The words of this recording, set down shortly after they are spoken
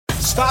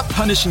Stop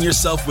punishing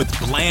yourself with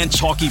bland,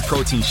 chalky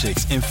protein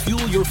shakes and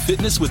fuel your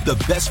fitness with the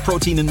best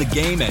protein in the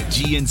game at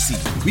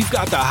GNC. We've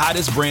got the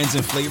hottest brands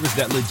and flavors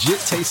that legit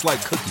taste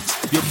like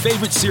cookies, your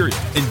favorite cereal,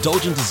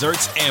 indulgent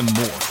desserts, and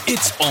more.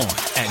 It's on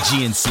at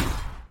GNC.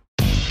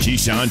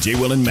 Keyshawn, J.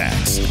 Will, and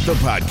Max, the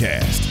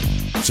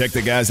podcast. Check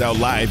the guys out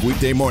live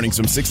weekday mornings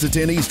from 6 to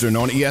 10 Eastern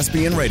on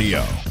ESPN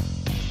Radio.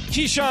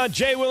 Keyshawn,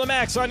 J. Will, and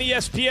Max on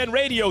ESPN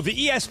Radio,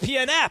 the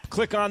ESPN app.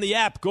 Click on the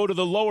app. Go to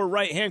the lower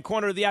right-hand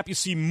corner of the app. You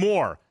see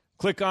more.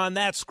 Click on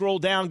that. Scroll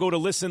down. Go to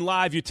Listen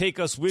Live. You take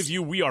us with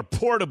you. We are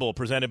portable,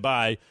 presented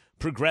by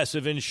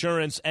Progressive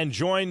Insurance, and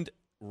joined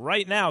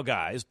right now,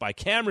 guys, by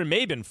Cameron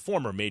Maybin,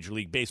 former Major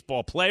League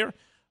Baseball player.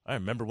 I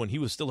remember when he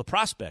was still a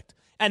prospect.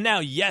 And now,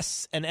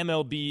 yes, an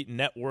MLB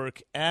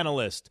Network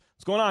analyst.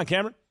 What's going on,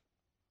 Cameron?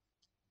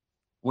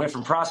 Went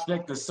from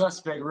prospect to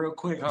suspect real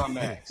quick, huh,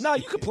 Max? No,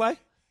 you could play.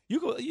 You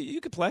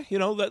could play. You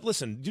know,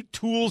 listen,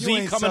 Toolsy you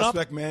ain't coming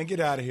suspect, up. Man, get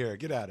out of here.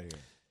 Get out of here.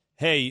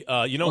 Hey,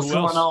 you know What's who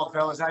else? going on,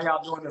 fellas? How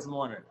y'all doing this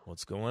morning?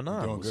 What's going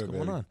on? Doing What's good,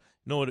 going baby.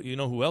 on? You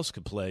know who else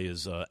could play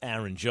is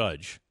Aaron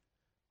Judge,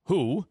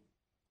 who,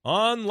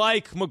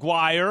 unlike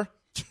McGuire,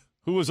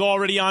 who was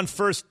already on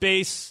first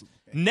base,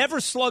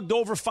 never slugged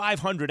over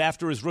 500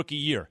 after his rookie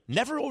year.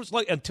 Never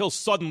until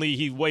suddenly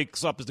he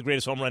wakes up as the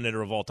greatest home run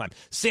hitter of all time.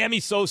 Sammy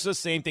Sosa,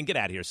 same thing. Get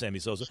out of here, Sammy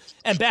Sosa.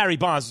 And Barry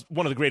Bonds,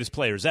 one of the greatest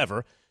players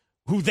ever,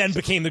 who then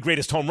became the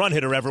greatest home run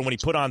hitter ever when he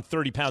put on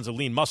 30 pounds of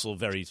lean muscle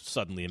very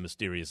suddenly and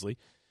mysteriously.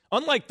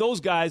 Unlike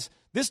those guys,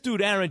 this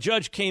dude, Aaron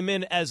Judge, came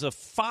in as a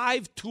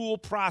five-tool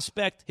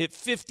prospect, hit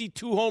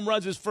 52 home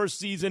runs his first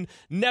season,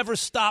 never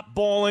stopped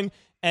balling,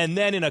 and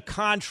then in a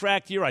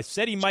contract year, I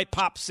said he might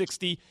pop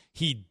 60.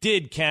 He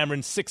did,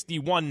 Cameron,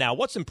 61 now.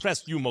 What's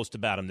impressed you most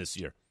about him this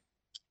year?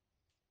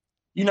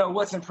 You know,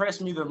 what's impressed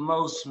me the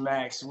most,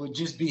 Max, would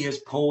just be his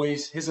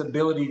poise, his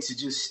ability to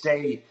just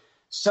stay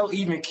so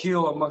even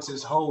keel amongst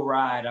his whole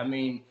ride. I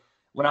mean,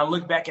 when I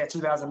look back at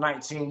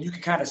 2019, you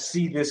can kind of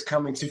see this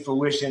coming to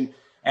fruition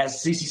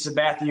as CeCe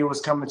Sabathia was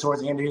coming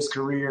towards the end of his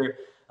career.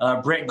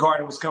 Brett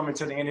Gardner was coming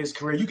to the end of his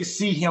career. You could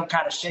see him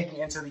kind of shaking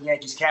into the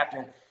Yankees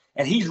captain,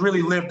 and he's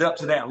really lived up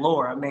to that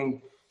lore. I mean,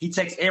 he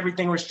takes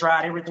everything with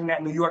stride, everything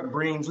that New York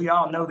brings. We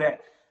all know that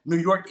New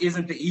York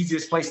isn't the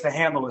easiest place to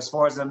handle as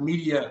far as the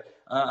media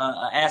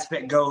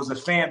aspect goes, the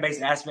fan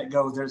base aspect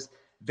goes. There's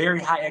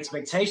very high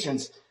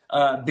expectations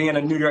being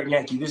a New York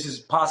Yankee. This is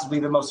possibly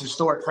the most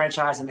historic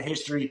franchise in the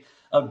history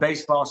of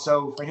baseball.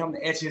 So for him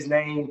to etch his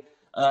name,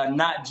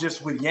 not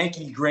just with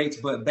Yankee greats,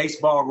 but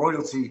baseball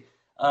royalty,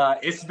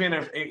 it's been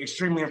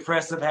extremely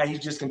impressive how he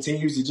just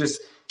continues to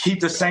just keep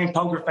the same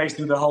poker face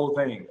through the whole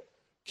thing.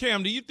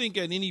 Cam, do you think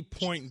at any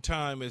point in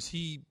time as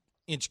he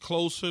inched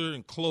closer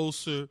and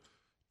closer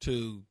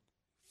to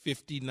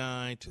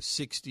 59 to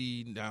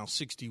 60, now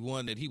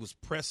 61, that he was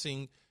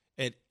pressing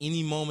at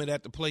any moment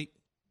at the plate?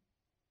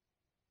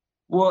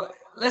 Well,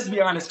 let's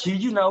be honest, Key.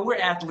 You know, we're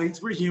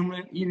athletes. We're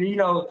human. You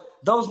know,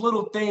 those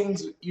little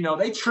things, you know,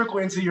 they trickle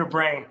into your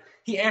brain.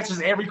 He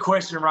answers every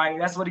question right.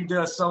 That's what he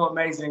does so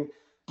amazing.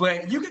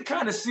 But you could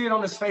kind of see it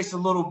on his face a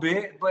little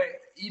bit. But,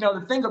 you know,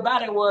 the thing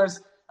about it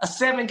was a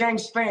 7-game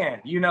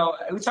span. You know,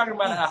 we're talking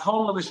about a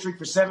homerless streak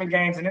for 7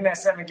 games. And in that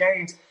 7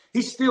 games,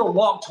 he still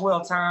walked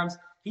 12 times.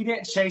 He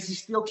didn't chase. He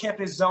still kept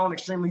his zone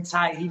extremely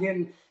tight. He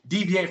didn't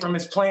deviate from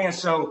his plan.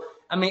 So,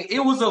 I mean, it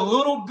was a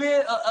little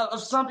bit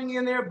of something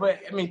in there, but,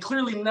 I mean,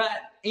 clearly not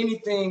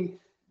anything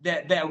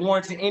that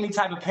warranted any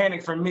type of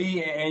panic for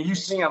me. And you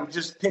see him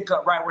just pick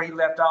up right where he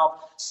left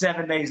off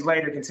 7 days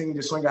later, continue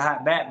to swing a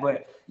hot bat.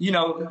 But, you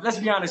know, let's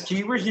be honest,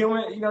 Key, we're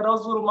human. You know,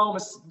 those little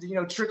moments, you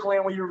know, trickle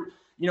in when you're,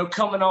 you know,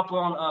 coming up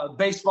on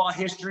baseball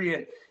history.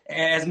 And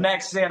as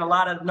Max said, a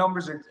lot of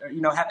numbers are,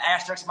 you know, have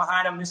asterisks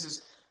behind them. This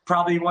is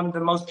probably one of the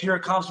most pure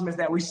accomplishments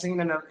that we've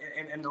seen in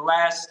the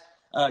last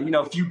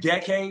few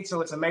decades. So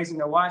it's amazing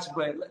to watch.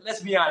 But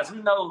let's be honest,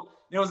 we know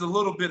there was a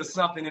little bit of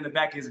something in the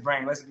back of his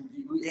brain.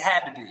 It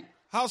had to be.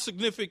 How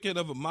significant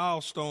of a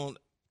milestone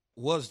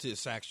was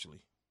this actually?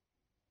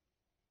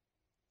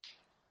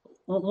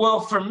 Well,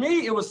 for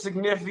me, it was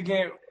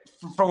significant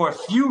for a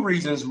few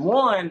reasons.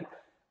 One,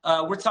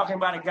 we're talking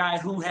about a guy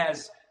who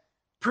has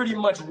pretty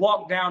much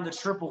walked down the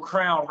Triple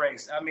Crown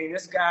race. I mean,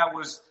 this guy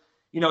was,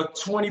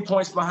 20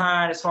 points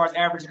behind as far as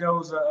average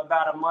goes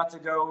about a month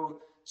ago,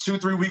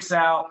 2-3 weeks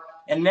out.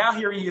 And now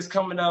here he is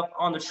coming up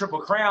on the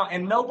Triple Crown,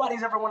 and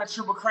nobody's ever won a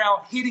Triple Crown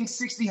hitting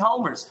 60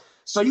 homers.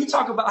 So you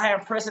talk about how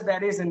impressive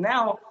that is. And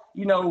now,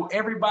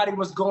 everybody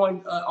was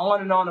going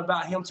on and on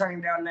about him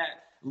turning down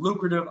that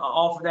lucrative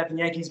offer that the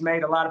Yankees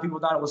made. A lot of people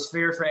thought it was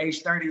fair for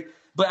age 30.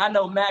 But I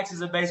know Max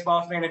is a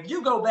baseball fan. If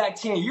you go back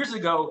 10 years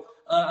ago,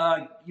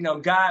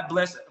 God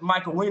bless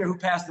Michael Weiner, who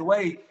passed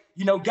away,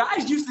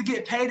 guys used to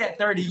get paid at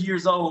 30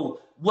 years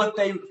old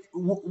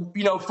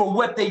for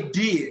what they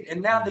did.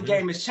 And now the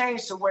game has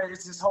changed to where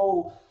it's this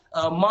whole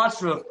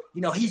mantra of,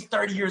 he's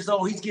 30 years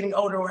old, he's getting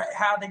older,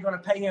 how are they going to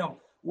pay him?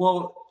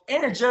 Well,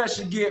 Aaron Judge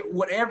should get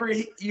whatever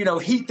he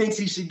thinks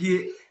he should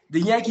get. The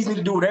Yankees need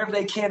to do whatever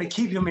they can to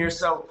keep him here.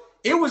 So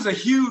it was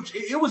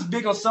it was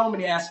big on so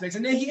many aspects.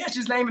 And then he has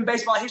his name in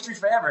baseball history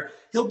forever.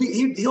 He'll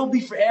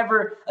be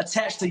forever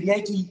attached to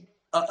Yankee,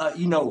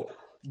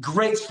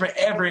 greats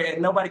forever,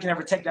 and nobody can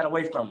ever take that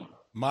away from him.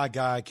 My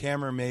guy,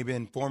 Cameron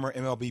Maybin, former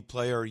MLB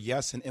player,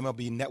 yes, an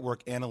MLB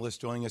Network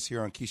analyst, joining us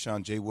here on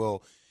Keyshawn, J.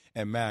 Will,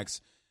 and Max.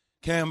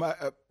 Cam,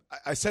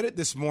 I said it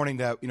this morning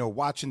that,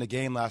 watching the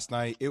game last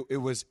night, it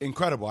was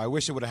incredible. I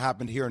wish it would have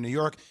happened here in New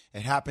York.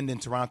 It happened in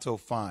Toronto,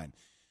 fine.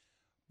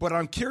 But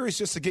I'm curious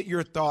just to get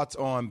your thoughts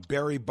on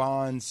Barry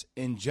Bonds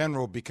in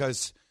general,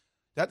 because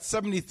that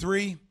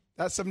 73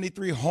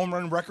 home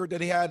run record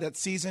that he had that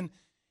season,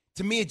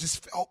 to me, it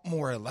just felt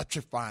more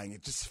electrifying.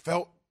 It just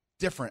felt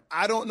different.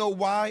 I don't know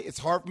why. It's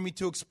hard for me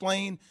to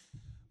explain,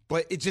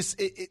 but it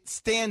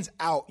stands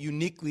out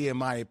uniquely in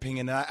my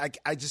opinion. And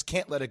I just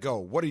can't let it go.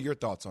 What are your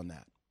thoughts on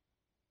that?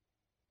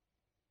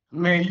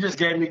 Man, you just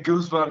gave me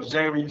goosebumps,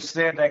 Jay, when you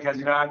said that, because,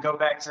 I go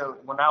back to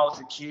when I was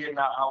a kid and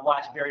I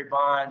watched Barry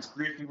Bonds.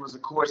 Griffey was,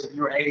 of course, if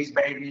you were an 80s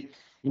baby,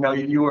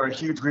 you were a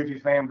huge Griffey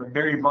fan, but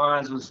Barry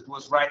Bonds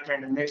was right there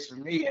in the mix for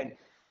me. And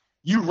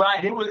you're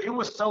right. It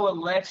was so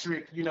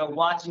electric,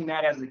 watching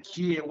that as a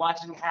kid,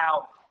 watching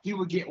how he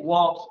would get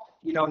walked,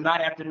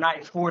 night after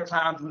night 4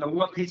 times. And the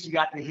one pitch he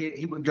got to hit,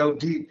 he would go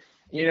deep.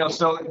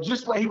 So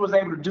just what he was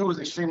able to do was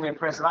extremely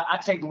impressive. I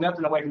take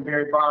nothing away from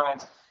Barry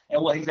Bonds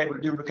and what he's able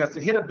to do, because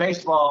to hit a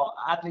baseball,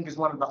 I think, is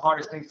one of the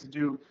hardest things to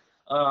do.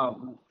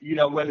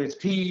 Whether it's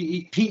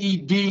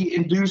PED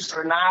induced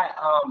or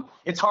not,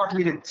 it's hard for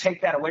me to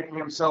take that away from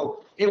him.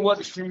 So it was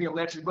extremely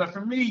electric. But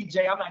for me,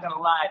 Jay, I'm not going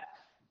to lie,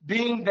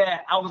 being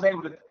that I was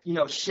able to,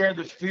 share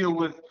the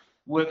field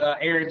with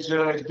Aaron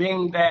Judge,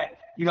 being that,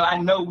 I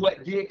know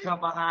what did come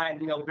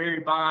behind, Barry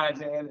Bonds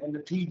and the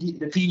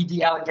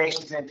PED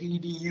allegations and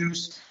PED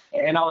use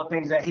and all the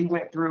things that he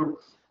went through.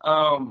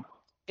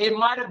 It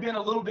might have been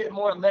a little bit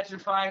more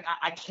electrifying.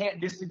 I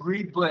can't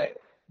disagree, but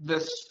the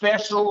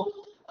specialness,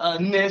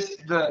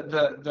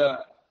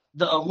 the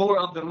allure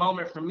of the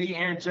moment for me,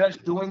 Aaron Judge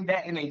doing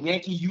that in a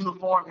Yankee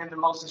uniform in the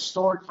most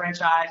historic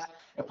franchise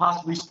in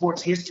possibly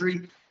sports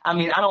history. I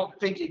mean, I don't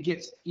think it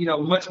gets,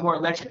 much more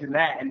electric than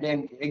that. And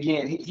then,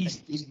 again,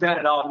 he's done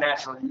it all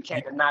naturally. You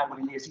can't deny what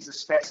he is. He's a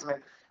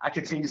specimen. I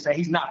continue to say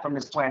he's not from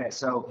this planet.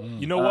 So,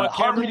 you know what,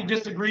 hard for me to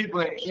disagree,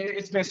 but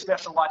it's been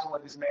special watching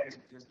what this man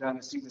has done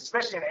this season,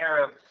 especially in the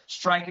era of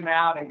striking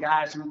out and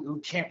guys who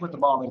can't put the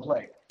ball in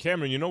play.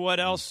 Cameron, you know what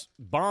else?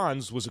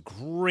 Bonds was a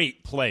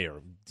great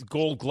player.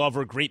 Gold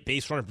Glover, great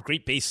base runner,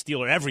 great base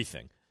stealer,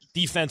 everything.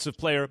 Defensive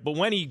player. But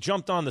when he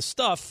jumped on the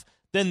stuff,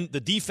 then the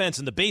defense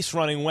and the base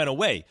running went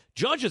away.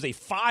 Judge is a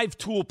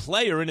 5-tool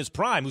player in his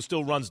prime who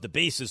still runs the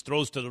bases,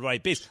 throws to the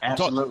right base.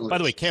 Absolutely. By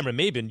the way, Cameron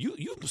Maybin,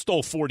 you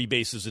stole 40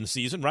 bases in a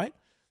season, right?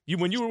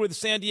 When you were with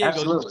San Diego.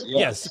 Absolutely,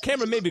 yes.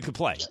 Cameron Maybin could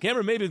play.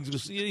 Cameron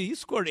Maybin, he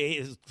scored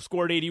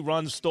 80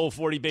 runs, stole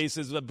 40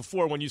 bases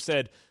before when you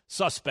said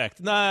suspect.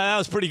 Nah, that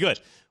was pretty good.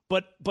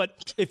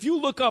 But if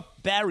you look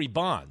up Barry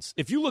Bonds,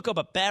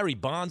 Barry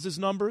Bonds'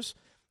 numbers,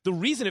 the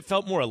reason it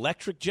felt more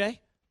electric, Jay,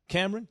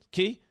 Cameron,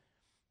 Key,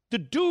 the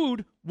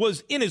dude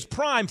was in his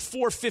prime,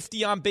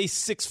 450 on base,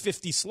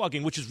 650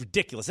 slugging, which is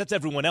ridiculous. That's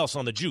everyone else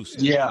on the juice.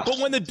 Yeah. But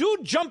when the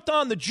dude jumped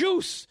on the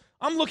juice,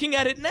 I'm looking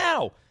at it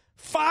now,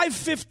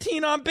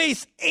 515 on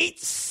base,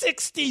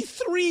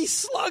 863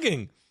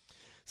 slugging,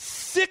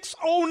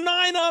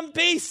 609 on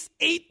base,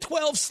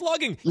 812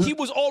 slugging. He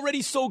was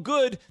already so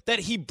good that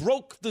he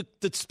broke the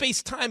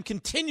space-time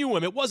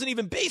continuum. It wasn't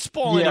even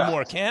baseball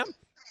anymore, Cam.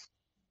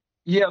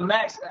 Yeah,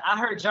 Max, I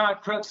heard John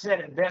Kruk said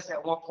it best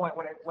at one point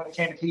when it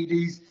came to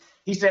PEDs.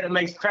 He said it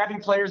makes crappy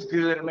players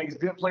good, it makes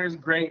good players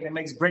great, and it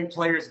makes great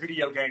players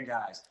video game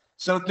guys.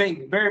 So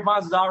think, Barry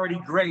Bonds is already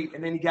great,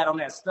 and then he got on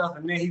that stuff,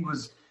 and then he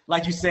was,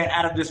 like you said,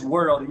 out of this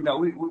world.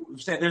 We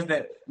said there's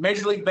that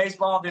Major League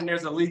Baseball, then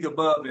there's a league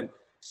above, and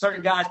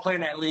certain guys play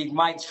in that league,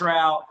 Mike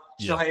Trout,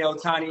 Shohei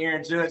Ohtani,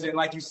 Aaron Judge, and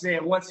like you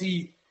said, once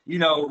he's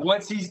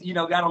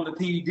got on the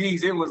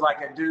PEDs, it was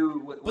like a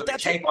dude with a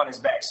cape on his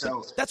back.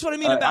 So that's what I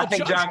mean about I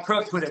think Judge. John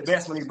Kruk put it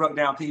best when he broke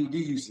down PED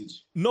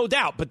usage. No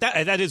doubt, but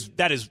that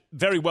is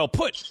very well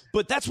put.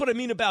 But that's what I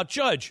mean about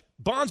Judge.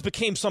 Bonds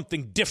became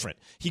something different.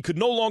 He could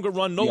no longer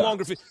run,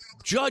 longer.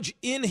 Judge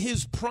in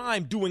his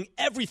prime doing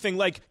everything.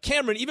 Like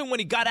Cameron, even when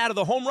he got out of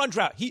the home run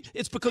drought,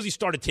 it's because he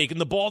started taking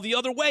the ball the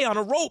other way on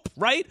a rope,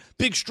 right?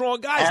 Big,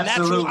 strong guys,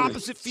 Absolutely. Natural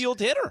opposite field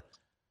hitter.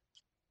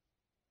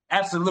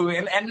 Absolutely.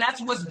 And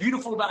that's what's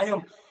beautiful about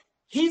him.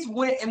 He's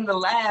went in the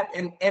lab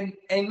and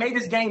made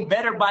his game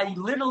better by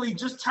literally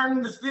just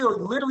turning the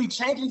field, literally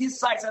changing his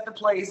sights at the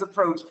play, his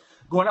approach,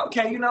 going,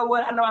 okay, you know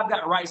what? I know I've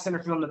got right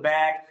center field in the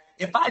bag.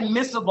 If I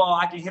miss a ball,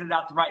 I can hit it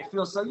out the right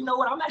field. So you know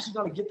what? I'm actually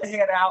going to get the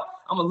head out.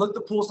 I'm going to look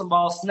to pull some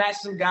balls, snatch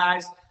some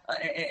guys,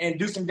 and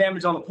do some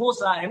damage on the pull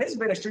side. And it's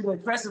been extremely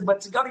impressive. But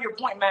to go to your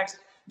point, Max,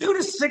 dude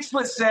is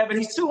 6'7".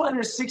 He's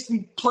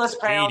 260+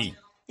 pounds. 80.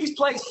 He's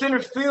played center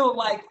field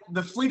like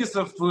the fleetest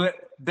of foot,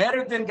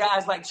 better than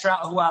guys like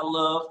Trout, who I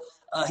love.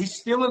 He's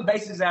stealing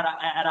bases at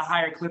a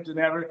higher clip than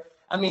ever.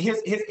 I mean,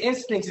 his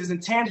instincts, his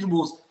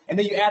intangibles, and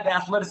then you add the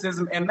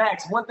athleticism. And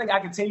Max, one thing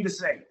I continue to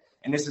say,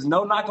 and this is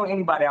no knock on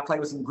anybody. I played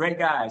with some great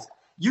guys.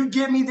 You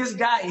give me this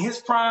guy in his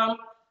prime,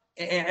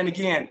 and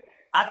again,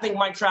 I think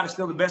Mike Trout is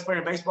still the best player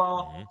in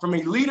baseball. Mm-hmm. From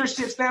a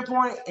leadership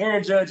standpoint,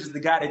 Aaron Judge is the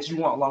guy that you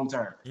want long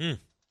term.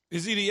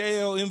 Is he the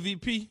AL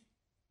MVP?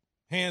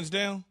 Hands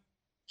down?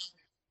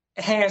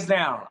 Hands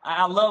down.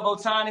 I love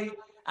Ohtani.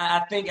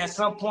 I think at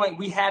some point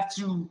we have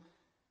to,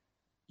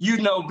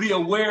 be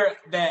aware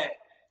that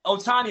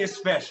Ohtani is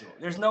special.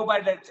 There's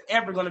nobody that's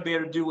ever going to be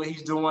able to do what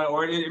he's doing,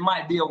 or it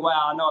might be a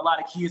while. I know a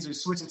lot of kids are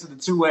switching to the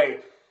two-way.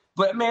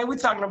 But, man, we're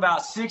talking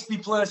about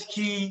 60-plus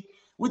key.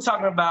 We're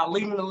talking about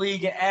leading the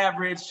league in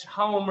average,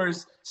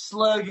 homers,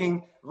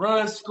 slugging,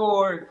 runs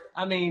scored.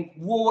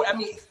 WAR.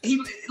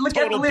 Look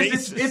at the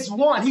list. It's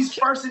one. He's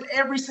first in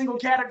every single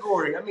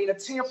category. A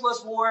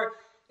 10-plus WAR.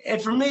 And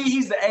for me,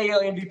 he's the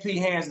AL MVP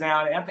hands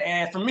down.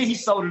 And for me, he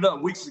sold it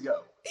up weeks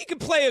ago. He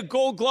could play a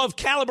Gold Glove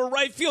caliber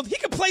right field. He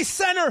could play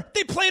center.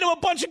 They played him a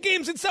bunch of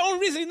games. It's the only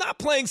reason he's not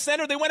playing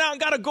center. They went out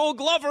and got a Gold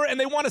Glover, and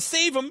they want to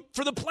save him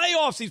for the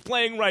playoffs. He's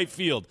playing right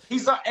field.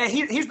 He's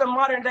the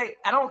modern day.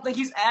 I don't think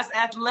he's as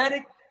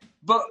athletic,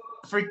 but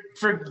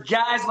for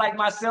guys like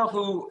myself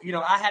who,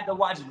 I had to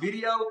watch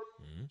video,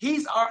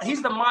 he's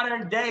the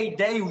modern day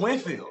Dave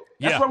Winfield.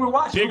 That's what we're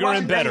watching. Bigger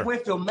and better. Dave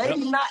Winfield.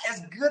 Maybe not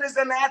as good as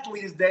an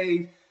athlete as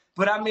Dave,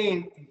 but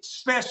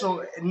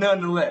special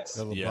nonetheless.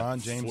 The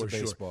LeBron James of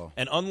baseball. Sure.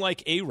 And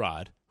unlike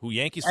A-Rod, who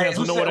Yankees fans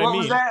will know what I mean.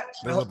 Was that?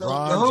 The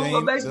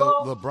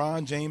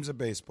LeBron James of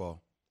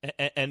baseball.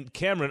 And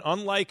Cameron,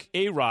 unlike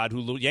A-Rod,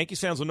 who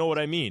Yankees fans will know what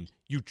I mean,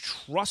 you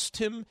trust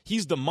him.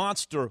 He's the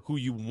monster who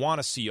you want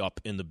to see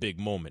up in the big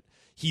moment.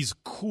 He's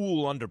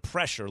cool under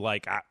pressure.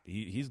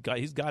 He's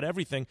got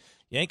everything.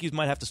 Yankees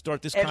might have to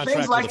start this contract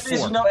things like with a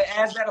this, 4. It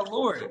adds that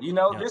allure.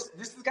 This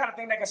is the kind of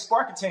thing that can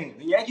spark a team.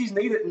 The Yankees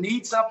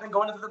need something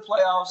going into the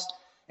playoffs,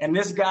 and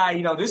this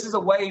guy, this is a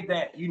wave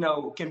that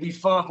can be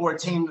fun for a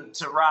team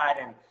to ride.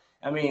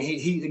 And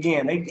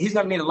he's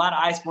going to need a lot of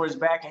ice for his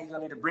back, and he's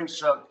going to need a Brinks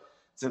truck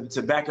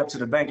to back up to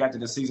the bank after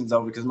the season's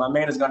over, because my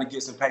man is going to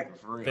get some paper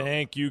for real.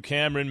 Thank you,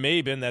 Cameron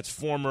Maben. That's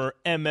former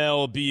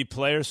MLB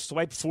player.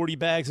 Swiped 40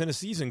 bags in a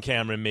season,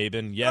 Cameron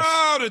Maben. Yes,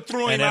 they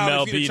threw him an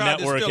out MLB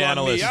Network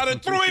analyst. I'd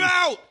have threw him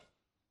out.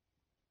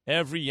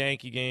 Every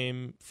Yankee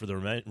game for the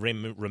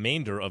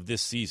remainder of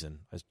this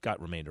season, I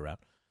got remainder out,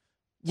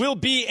 will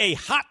be a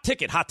hot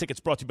ticket. Hot Tickets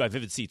brought to you by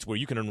Vivid Seats, where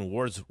you can earn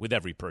rewards with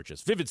every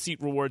purchase. Vivid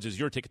Seat Rewards is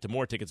your ticket to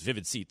more tickets.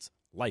 Vivid Seats.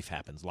 Life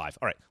happens live.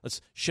 All right,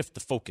 let's shift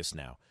the focus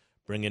now.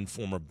 Bring in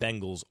former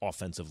Bengals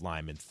offensive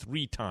lineman,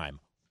 3-time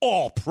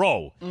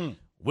All-Pro,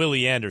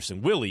 Willie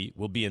Anderson. Willie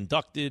will be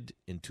inducted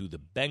into the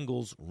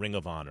Bengals Ring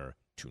of Honor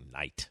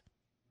tonight.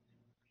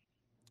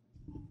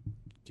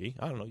 Gee,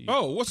 I don't know.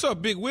 Oh, what's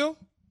up, Big Will?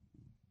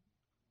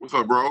 What's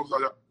up, bro?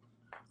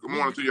 Good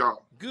morning to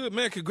y'all. Good,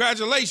 man.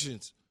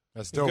 Congratulations.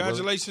 That's dope.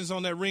 Congratulations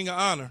on that Ring of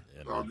Honor.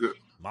 Yeah, all good.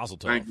 Mazel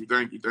tov.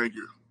 Thank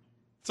you.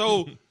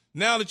 So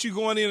now that you're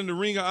going in the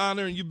Ring of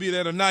Honor and you be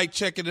there tonight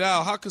checking it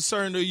out, how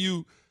concerned are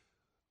you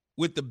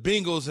with the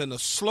Bengals and the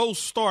slow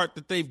start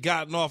that they've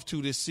gotten off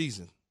to this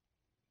season?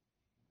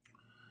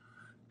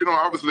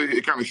 Obviously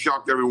it kind of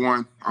shocked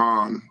everyone.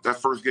 That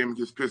first game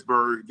against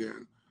Pittsburgh,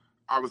 then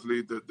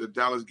obviously the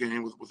Dallas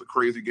game was a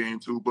crazy game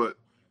too. But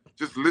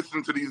just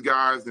listening to these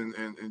guys and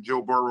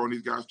Joe Burrow and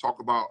these guys talk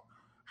about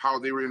how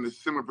they were in a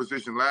similar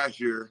position last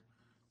year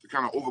to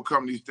kind of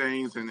overcome these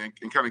things and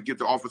kind of get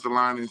the offensive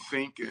line in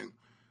sync. And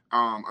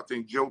I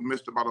think Joe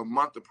missed about a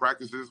month of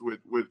practices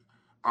with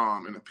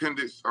an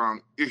appendix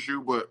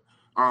issue, but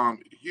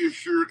he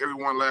assured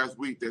everyone last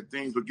week that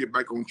things would get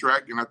back on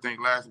track. And I think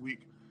last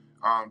week,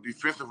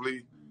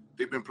 defensively,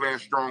 they've been playing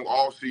strong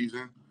all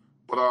season.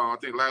 But I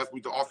think last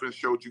week the offense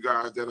showed you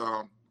guys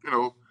that,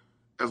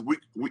 as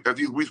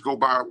these weeks go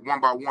by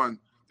one,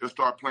 they'll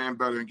start playing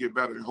better and get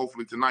better. And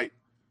hopefully tonight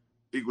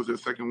equals their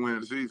second win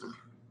of the season.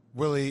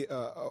 Willie,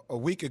 a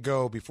week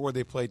ago before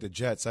they played the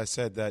Jets, I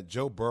said that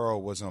Joe Burrow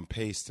was on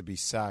pace to be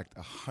sacked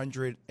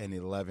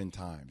 111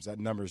 times. That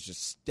number is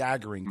just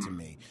staggering to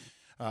me.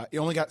 He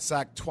only got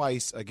sacked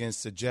twice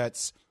against the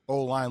Jets.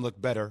 O-line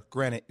looked better.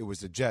 Granted, it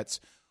was the Jets.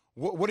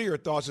 What are your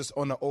thoughts just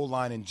on the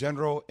O-line in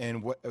general,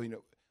 and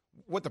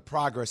what the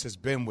progress has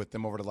been with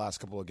them over the last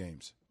couple of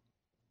games?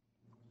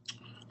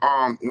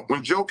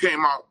 When Joe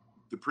came out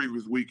the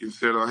previous week and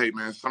said, "Hey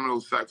man, some of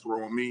those sacks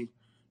were on me,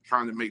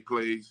 trying to make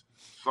plays.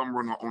 Some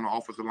were on the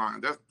offensive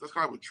line." That's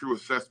kind of a true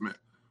assessment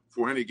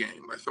for any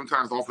game. Like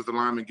sometimes offensive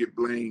linemen get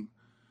blamed,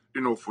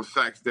 for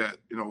sacks that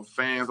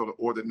fans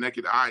or the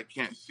naked eye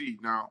can't see.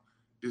 Now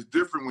it's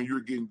different when you're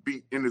getting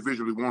beat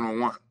individually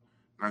one-on-one.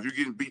 Now if you're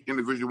getting beat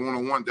individually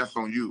one-on-one, that's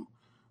on you.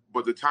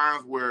 But the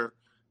times where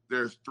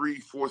there's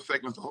 3-4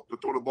 seconds to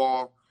throw the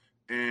ball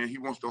and he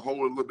wants to hold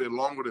it a little bit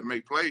longer to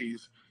make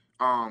plays,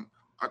 I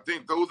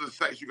think those are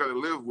sacks you got to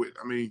live with.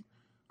 I mean,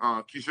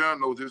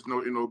 Keyshawn knows this.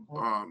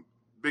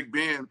 Big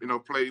Ben,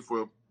 played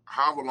for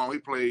however long he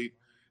played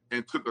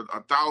and took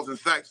 1,000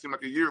 sacks, seemed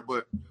like a year,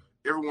 but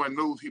everyone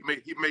knows he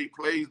made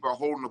plays by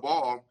holding the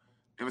ball,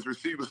 and his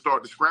receivers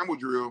start the scramble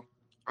drill.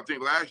 I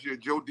think last year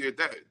Joe did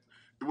that.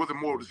 It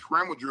wasn't more of the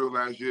scramble drill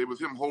last year. It was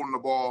him holding the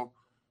ball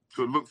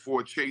to look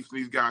for chasing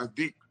these guys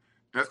deep.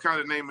 And that's kind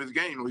of the name of his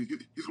game.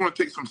 He's going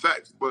to take some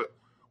sacks, but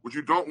what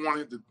you don't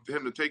want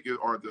him to take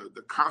are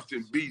the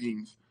constant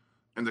beatings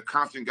and the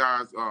constant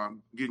guys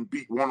getting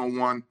beat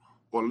one-on-one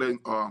or letting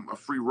a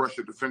free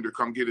rusher defender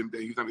come get him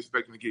that he's not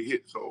expecting to get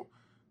hit. So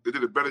they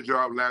did a better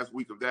job last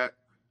week of that.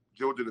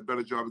 Joe did a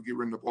better job of getting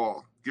rid of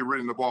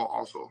the ball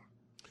also.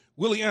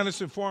 Willie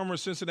Anderson, former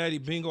Cincinnati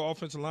Bengal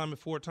offensive lineman,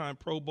 4-time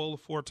Pro Bowler,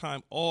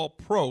 4-time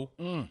All-Pro,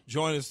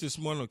 join us this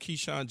morning on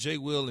Keyshawn, J.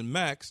 Will, and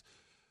Max.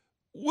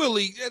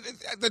 Willie,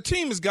 the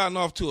team has gotten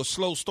off to a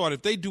slow start.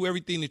 If they do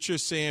everything that you're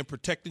saying,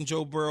 protecting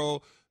Joe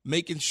Burrow,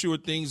 making sure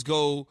things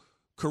go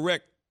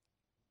correct,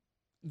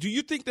 do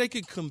you think they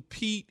can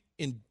compete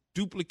and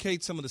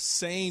duplicate some of the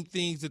same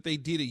things that they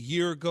did a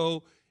year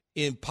ago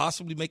and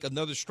possibly make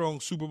another strong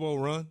Super Bowl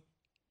run?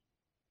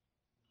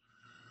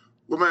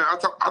 Well, man,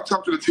 I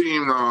talked to the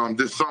team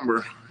this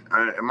summer,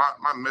 and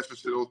my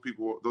message to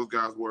those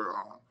guys were,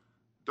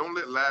 don't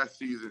let last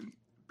season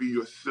be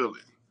your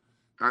ceiling.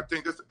 And I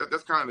think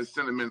that's kind of the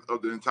sentiment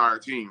of the entire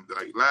team.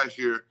 Like last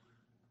year,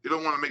 they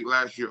don't want to make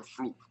last year a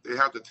fluke. They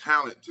have the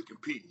talent to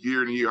compete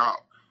year in and year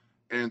out.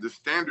 And the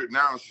standard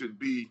now should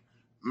be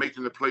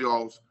making the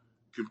playoffs,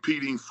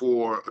 competing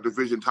for a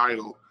division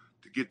title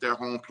to get that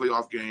home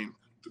playoff game,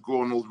 to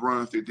go on those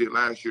runs they did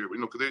last year.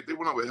 Because they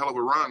went on a hell of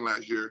a run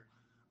last year.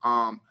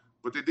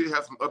 But they did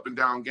have some up and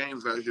down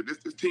games last year.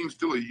 This team's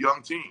still a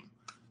young team.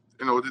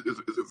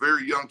 It's a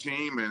very young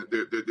team, and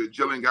they're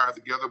gelling guys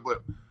together.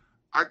 But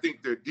I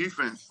think their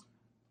defense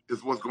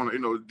is what's going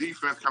to, the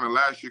defense kind of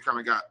last year kind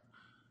of got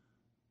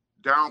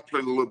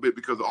downplayed a little bit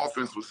because the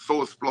offense was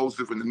so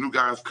explosive and the new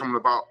guys coming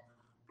about.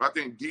 But I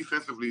think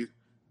defensively,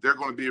 they're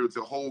going to be able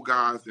to hold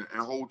guys and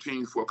hold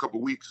teams for a couple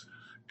of weeks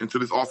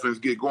until this offense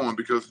get going.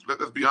 Because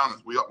let's be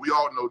honest, we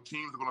all know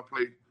teams are going to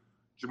play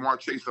Jamar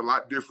Chase a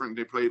lot different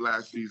than they played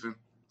last season.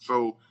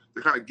 So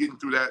they're kind of getting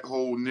through that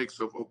whole mix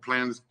of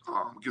playing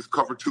against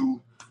cover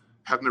two,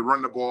 having to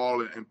run the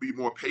ball and be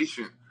more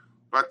patient.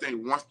 But I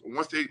think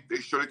once they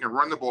show they can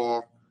run the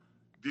ball,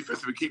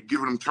 defensively keep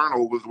giving them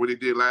turnovers the way they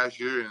did last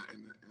year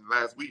and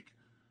last week,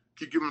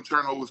 keep giving them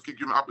turnovers, keep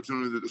giving them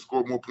opportunity to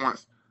score more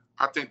points.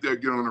 I think they'll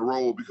get on the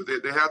roll because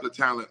they have the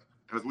talent.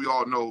 And as we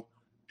all know,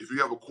 if you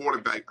have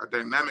a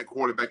dynamic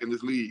quarterback in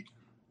this league,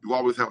 you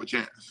always have a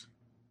chance.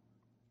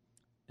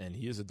 And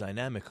he is a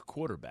dynamic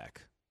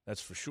quarterback,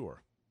 that's for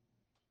sure.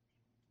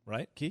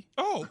 Right, Key?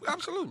 Oh,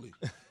 absolutely.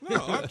 No,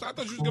 I thought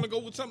you was going to go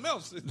with something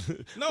else.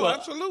 No, well,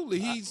 absolutely.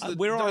 He's a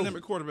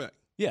dynamic quarterback.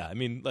 Yeah, I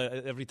mean,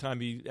 every time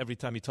he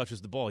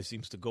touches the ball, he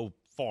seems to go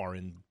far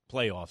in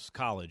playoffs,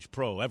 college,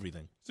 pro,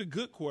 everything. It's a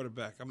good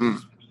quarterback. I mean,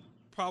 it's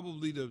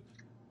probably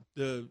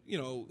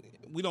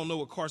we don't know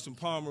what Carson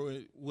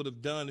Palmer would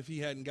have done if he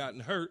hadn't gotten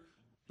hurt,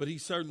 but he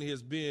certainly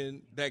has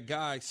been that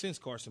guy since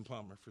Carson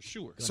Palmer, for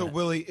sure. So,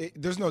 Willie,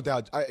 there's no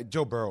doubt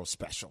Joe Burrow's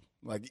special.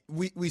 Like,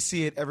 we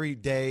see it every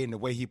day in the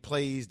way he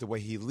plays, the way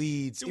he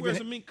leads. He wears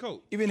a mink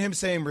coat. Even him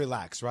saying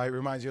relax, right?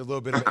 Reminds you a little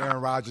bit of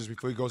Aaron Rodgers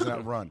before he goes on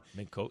that run.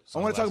 Mink coat. I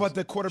want to talk about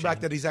the quarterback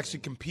that he's actually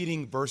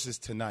competing versus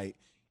tonight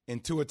in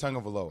Tua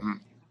Tagovailoa.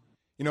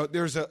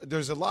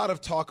 There's a lot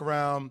of talk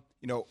around,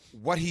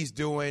 what he's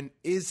doing.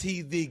 Is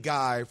he the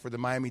guy for the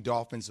Miami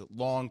Dolphins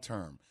long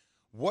term?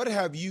 What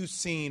have you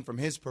seen from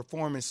his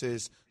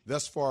performances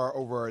thus far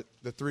over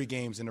the 3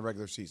 games in the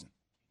regular season?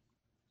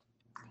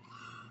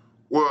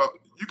 Well,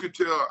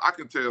 I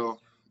can tell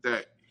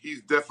that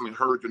he's definitely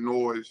heard the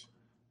noise,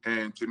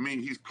 and to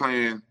me, he's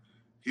playing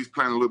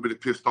a little bit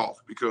pissed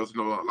off because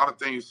a lot of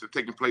things have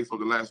taken place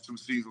over the last 2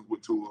 seasons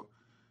with Tua.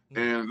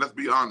 And let's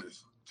be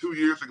honest, 3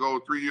 years ago,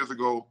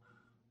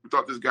 we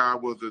thought this guy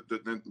was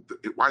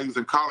while he was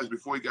in college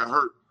before he got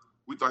hurt.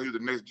 We thought he was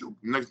the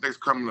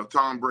next coming of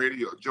Tom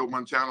Brady or Joe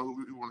Montana, who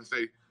we want to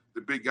say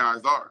the big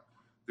guys are.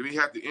 Then he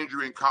had the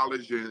injury in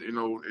college,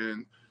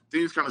 and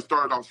things kind of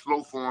started off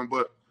slow for him,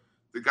 but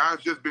the guy's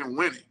just been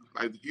winning.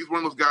 Like, he's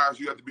one of those guys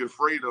you have to be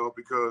afraid of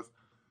because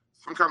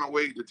some kind of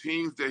way the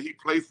teams that he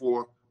plays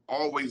for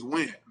always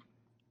win.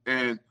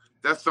 And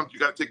that's something you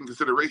got to take in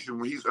consideration.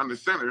 When he's under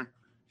center,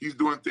 he's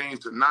doing things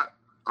to not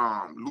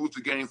lose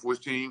the game for his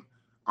team.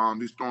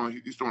 He's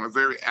throwing a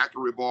very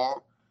accurate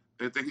ball.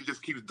 And I think he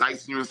just keeps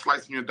dicing you and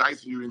slicing you and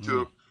dicing you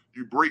until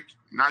you break.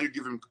 Now you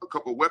give him a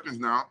couple of weapons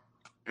now,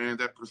 and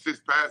that precise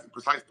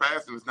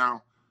passing is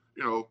now,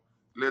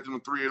 led them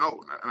to 3-0.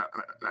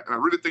 And I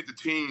really think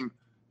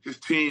his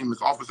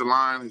offensive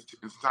line, his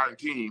entire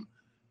team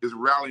is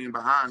rallying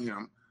behind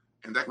him,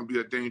 and that can be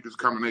a dangerous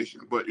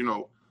combination. But,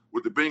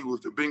 with the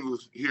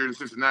Bengals here in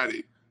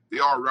Cincinnati, they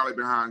all rally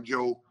behind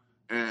Joe,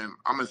 and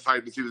I'm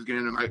excited to see this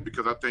game tonight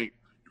because I think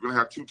you're going to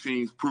have 2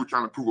 teams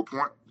trying to prove a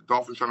point. The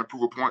Dolphins trying to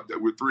prove a point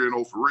that we're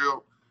 3-0 for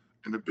real,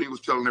 and the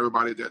Bengals telling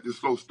everybody that this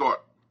slow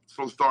start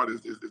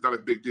is not a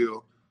big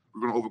deal.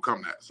 We're going to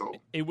overcome that. So,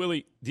 hey,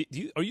 Willie,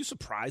 are you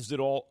surprised at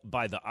all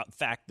by the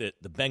fact that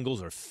the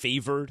Bengals are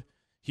favored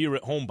here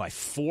at home by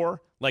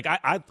 4? Like,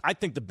 I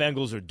think the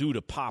Bengals are due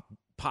to pop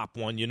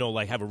one,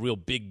 have a real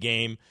big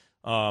game.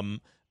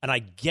 And I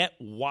get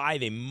why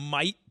they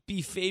might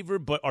be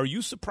favored, but are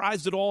you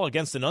surprised at all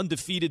against an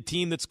undefeated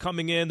team that's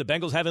coming in? The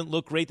Bengals haven't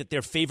looked great that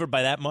they're favored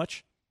by that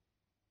much?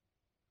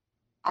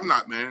 I'm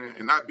not, man,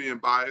 and not being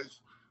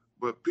biased,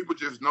 but people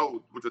just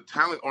know with the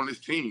talent on this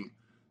team,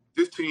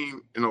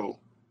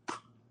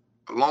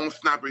 a long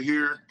snapper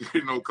here,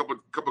 a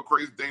couple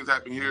crazy things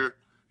happen here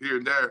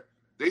and there.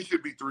 They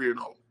should be 3-0.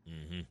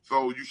 Mm-hmm.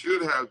 So you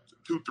should have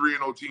 2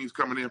 3-0 teams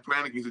coming in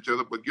playing against each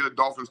other. But give the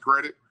Dolphins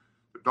credit.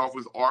 The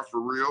Dolphins are for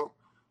real.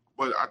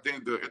 But I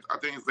think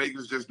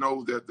Vegas just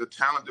knows that the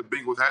talent the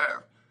Bengals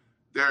have,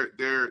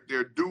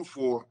 they're due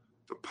for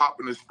to pop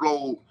and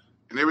explode,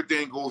 and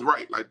everything goes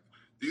right. Like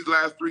these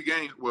last 3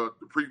 games, well,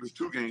 the previous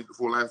 2 games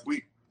before last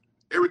week,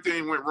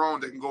 everything went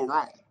wrong that can go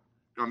wrong.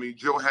 You know what I mean?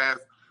 Joe has.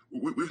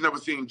 We've never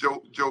seen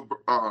Joe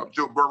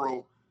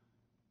Burrow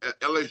at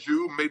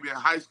LSU. Maybe in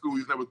high school,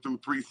 he's never threw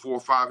 3, 4,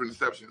 5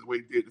 interceptions the way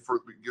he did the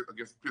first week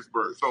against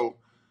Pittsburgh. So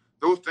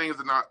those things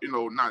are not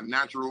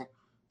natural.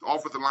 The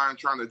offensive line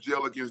trying to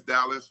gel against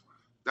Dallas,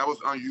 that was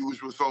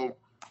unusual. So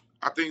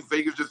I think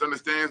Vegas just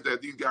understands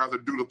that these guys are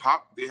due to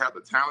pop. They have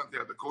the talent, they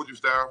have the coaching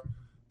staff,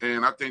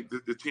 and I think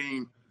the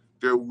team,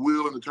 their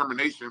will and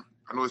determination.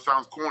 I know it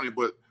sounds corny,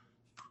 but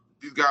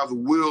these guys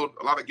willed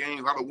a lot of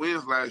games, a lot of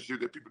wins last year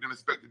that people didn't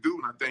expect to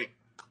do, and I think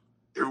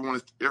everyone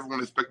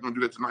expecting them to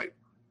do that tonight.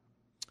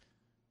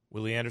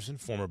 Willie Anderson,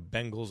 former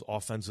Bengals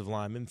offensive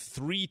lineman,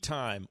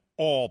 3-time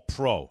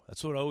All-Pro.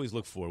 That's what I always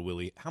look for,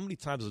 Willie. How many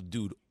times is a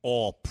dude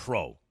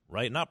All-Pro,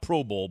 right? Not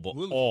Pro Bowl, but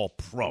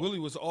All-Pro. Willie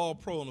was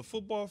All-Pro on the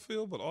football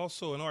field, but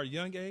also in our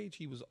young age,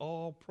 he was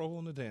All-Pro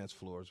on the dance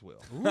floor as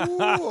well. Ooh,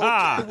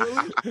 okay,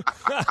 Willie.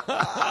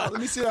 Let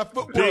me see that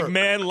footwork. Big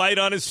man, light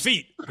on his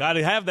feet. Got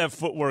to have that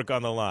footwork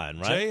on the line,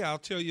 right? Jay, I'll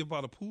tell you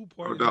about a pool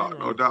party.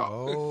 No doubt.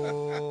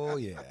 Oh,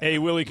 yeah. Hey,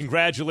 Willie,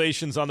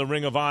 congratulations on the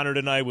Ring of Honor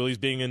tonight. Willie's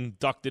being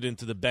inducted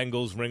into the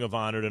Bengals Ring of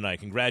Honor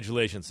tonight.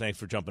 Congratulations. Thanks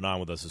for jumping on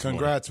with us this morning.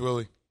 Congrats,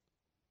 Willie.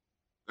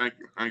 Thank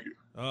you.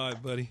 All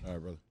right, buddy. All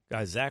right, brother.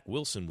 Guys, Zach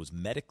Wilson was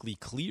medically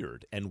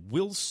cleared and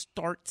will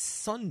start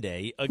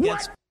Sunday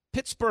against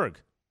Pittsburgh.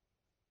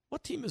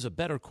 What team is a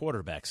better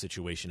quarterback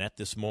situation at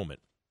this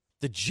moment?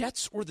 The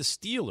Jets or the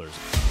Steelers?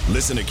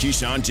 Listen to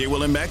Keyshawn, J.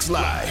 Will, and Max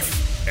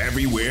live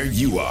everywhere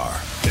you are.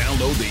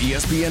 Download the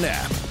ESPN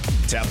app.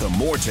 Tap the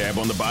More tab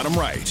on the bottom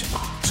right.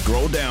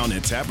 Scroll down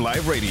and tap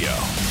Live Radio.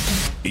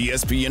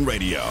 ESPN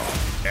Radio,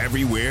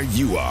 everywhere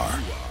you are.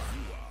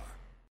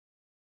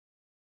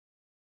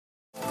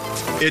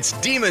 It's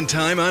Demon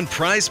Time on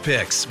Prize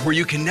Picks, where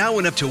you can now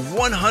win up to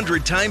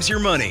 100 times your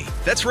money.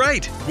 That's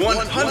right,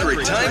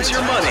 100 times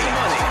your money.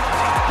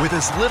 With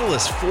as little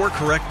as 4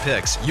 correct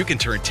picks, you can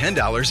turn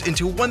 $10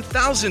 into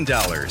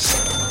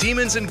 $1,000.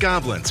 Demons and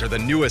Goblins are the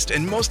newest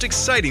and most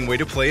exciting way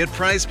to play at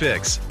Prize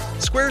Picks.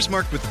 Squares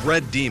marked with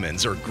red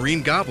demons or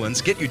green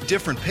goblins get you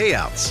different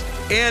payouts.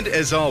 And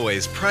as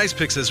always, Prize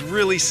Picks is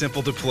really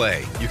simple to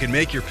play. You can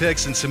make your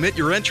picks and submit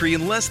your entry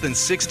in less than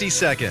 60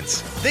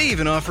 seconds. They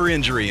even offer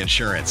injury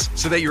insurance,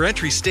 so that your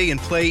entries stay in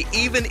play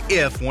even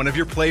if one of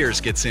your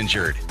players gets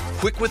injured.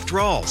 Quick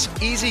withdrawals,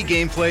 easy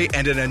gameplay,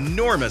 and an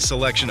enormous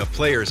selection of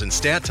players and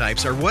stat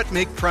types are what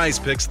make Prize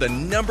Picks the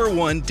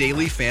 #1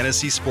 daily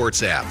fantasy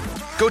sports app.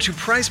 Go to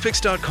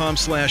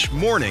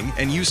prizepicks.com/morning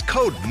and use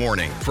code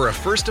MORNING for a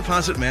first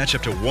deposit match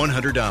up to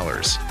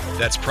 $100.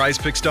 That's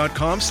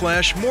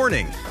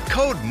prizepicks.com/morning.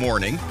 Code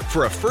MORNING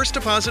for a first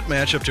deposit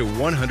match up to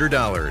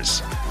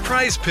 $100.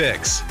 Prize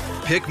Picks.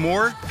 Pick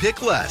more,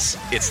 pick less.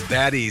 It's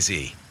that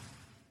easy.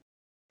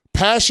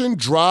 Passion,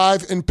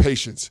 drive, and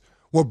patience.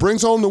 What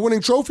brings home the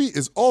winning trophy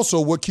is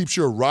also what keeps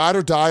your ride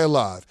or die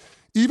alive.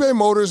 eBay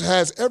Motors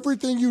has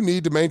everything you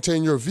need to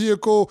maintain your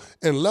vehicle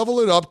and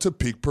level it up to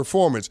peak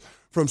performance.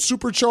 From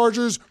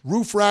superchargers,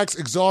 roof racks,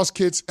 exhaust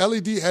kits,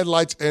 LED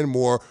headlights, and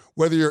more,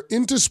 whether you're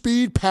into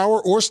speed, power,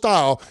 or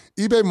style,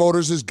 eBay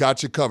Motors has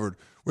got you covered.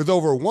 With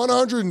over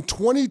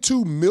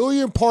 122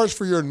 million parts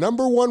for your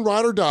 #1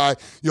 ride or die,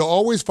 you'll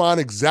always find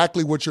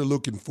exactly what you're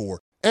looking for.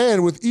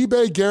 And with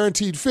eBay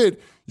Guaranteed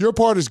Fit, your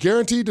part is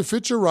guaranteed to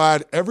fit your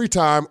ride every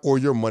time or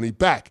your money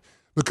back.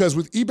 Because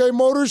with eBay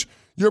Motors,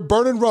 you're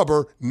burning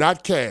rubber,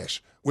 not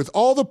cash. With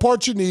all the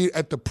parts you need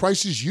at the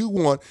prices you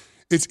want,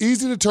 it's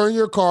easy to turn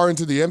your car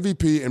into the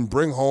MVP and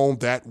bring home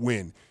that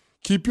win.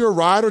 Keep your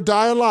ride or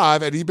die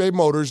alive at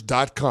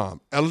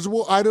ebaymotors.com.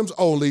 Eligible items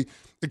only.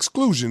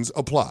 Exclusions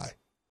apply.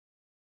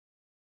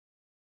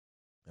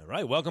 All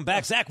right, welcome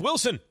back, Zach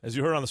Wilson, as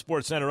you heard on the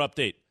Sports Center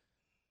update.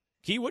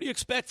 Key, what do you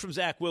expect from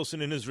Zach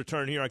Wilson in his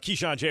return here on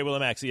Keyshawn, J. Will,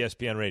 and Max,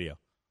 ESPN Radio?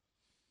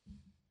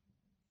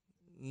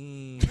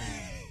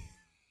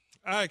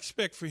 I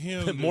expect for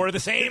him more of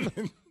the same.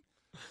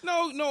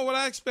 No. What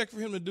I expect for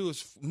him to do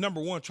is,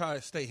 #1, try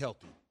to stay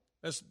healthy.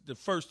 That's the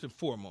first and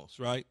foremost,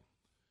 right?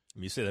 I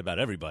mean, you say that about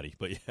everybody,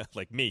 but yeah,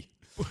 like me.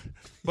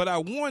 But I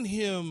want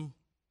him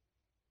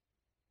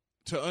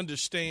to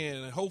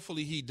understand, and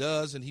hopefully he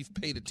does, and he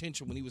paid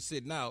attention when he was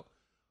sitting out,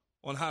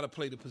 on how to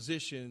play the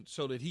position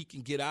so that he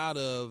can get out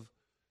of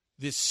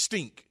this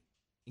stink,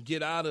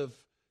 get out of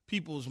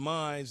people's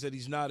minds that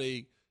he's not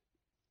a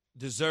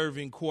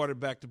deserving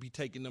quarterback to be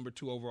taken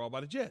 #2 overall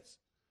by the Jets.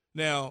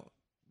 Now,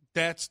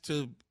 that's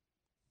to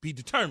be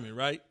determined,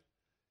 right?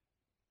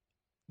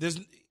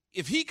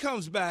 If he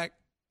comes back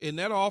and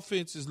that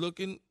offense is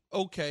looking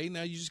okay,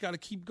 now you just got to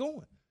keep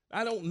going.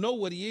 I don't know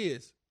what he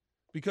is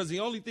because the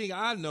only thing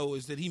I know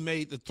is that he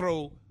made the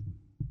throw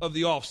of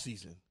the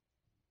offseason.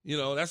 You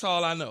know, that's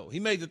all I know. He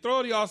made the throw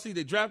of the offseason.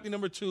 They drafted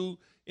number 2,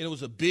 and it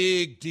was a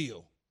big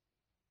deal.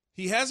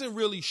 He hasn't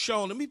really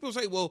shown. And people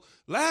say, well,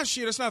 last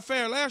year, that's not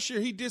fair. Last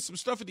year, he did some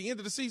stuff at the end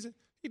of the season.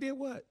 He did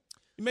what?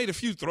 He made a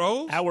few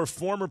throws. Our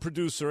former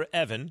producer,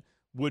 Evan,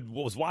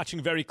 was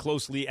watching very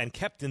closely and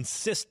kept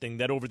insisting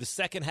that over the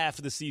second half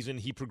of the season,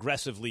 he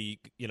progressively,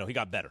 he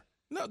got better.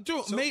 No,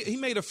 dude, he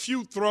made a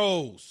few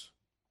throws.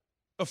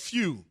 A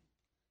few.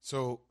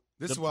 So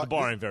the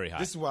bar ain't very high.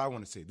 This is what I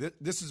want to see.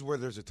 This is where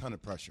there's a ton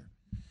of pressure.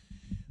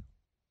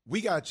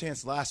 We got a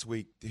chance last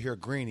week to hear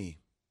Greeny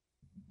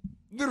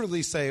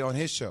literally say on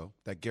his show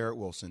that Garrett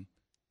Wilson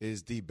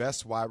is the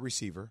best wide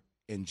receiver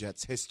in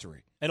Jets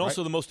history. And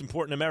also the most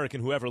important American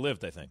who ever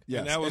lived, I think.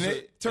 Yes. And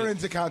it turned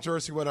into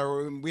controversy,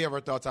 whatever. We have our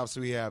thoughts.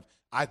 Obviously, we have,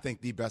 I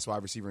think, the best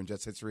wide receiver in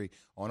Jets history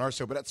on our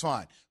show, but that's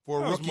fine. For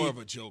a rookie, was more of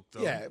a joke,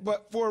 though. Yeah,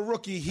 but for a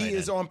rookie, he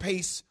is on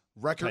pace,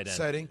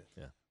 record-setting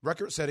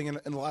in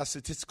a lot of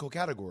statistical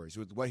categories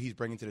with what he's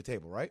bringing to the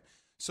table, right?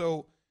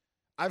 So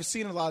I've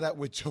seen a lot of that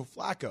with Joe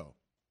Flacco.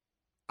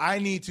 I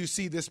need to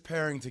see this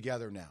pairing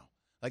together now.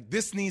 Like,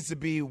 this needs to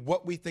be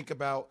what we think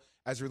about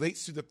as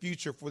relates to the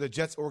future for the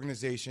Jets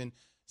organization.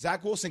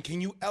 Zach Wilson, can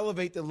you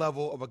elevate the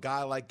level of a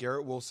guy like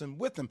Garrett Wilson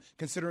with him,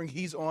 considering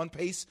he's on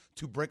pace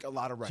to break a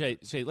lot of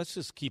records? Jay, let's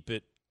just keep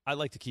it. I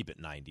like to keep it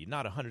 90,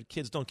 not 100.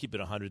 Kids, don't keep it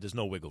 100. There's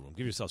no wiggle room.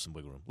 Give yourself some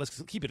wiggle room.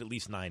 Let's keep it at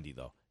least 90,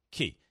 though.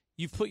 Key,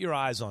 you've put your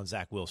eyes on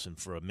Zach Wilson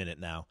for a minute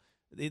now.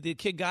 The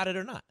kid got it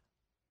or not?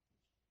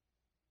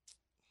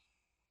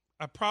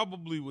 I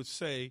probably would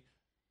say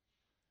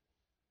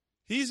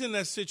he's in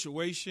that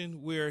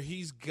situation where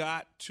he's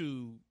got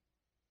to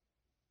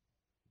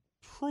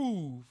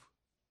prove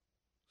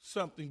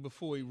something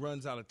before he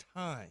runs out of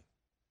time.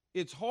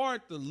 It's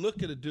hard to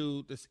look at a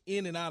dude that's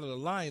in and out of the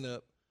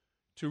lineup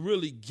to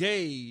really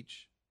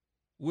gauge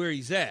where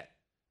he's at,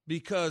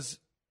 because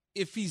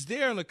if he's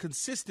there on a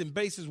consistent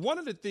basis, one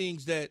of the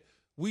things that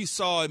we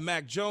saw in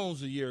Mac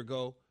Jones a year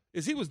ago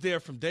is he was there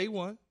from day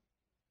one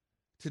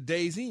to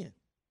day's end.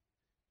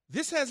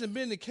 This hasn't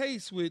been the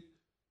case with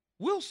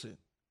Wilson.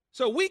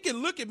 So we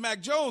can look at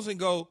Mac Jones and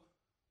go,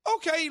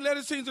 okay, he led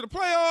his team to the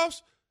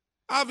playoffs.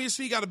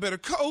 Obviously, he got a better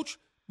coach,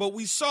 but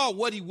we saw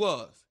what he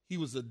was. He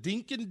was a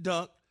dink and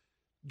dunk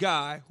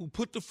guy who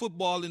put the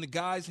football in the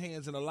guy's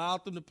hands and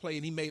allowed them to play,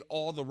 and he made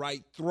all the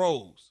right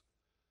throws.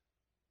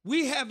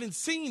 We haven't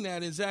seen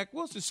that in Zach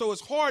Wilson, so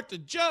it's hard to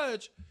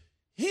judge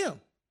him.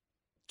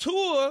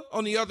 Tua,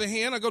 on the other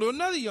hand, I go to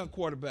another young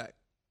quarterback.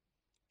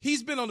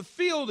 He's been on the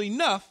field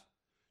enough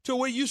to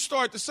where you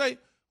start to say,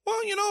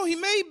 well, he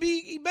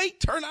may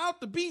turn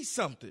out to be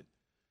something.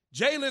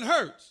 Jalen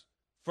Hurts,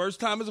 first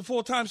time as a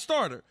full-time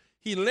starter.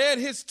 He led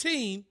his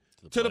team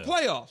to the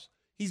playoffs.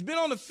 He's been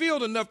on the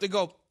field enough to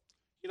go,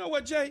 you know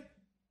what, Jay?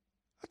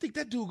 I think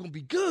that dude going to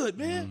be good,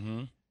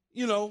 man.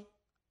 Mm-hmm.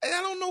 And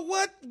I don't know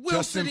what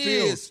Wilson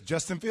is.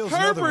 Justin Fields.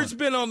 Herbert's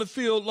been on the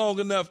field long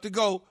enough to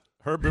go.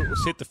 Herbert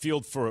was hit the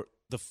field for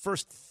the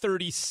first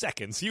 30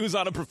 seconds. He was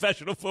on a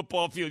professional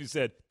football field. He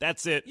said,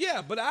 that's it.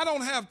 Yeah, but I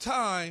don't have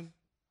time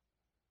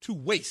to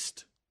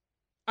waste.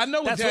 I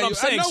know That's what I'm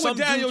saying. I know what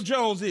Daniel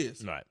Jones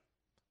is. Right.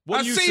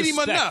 I've seen him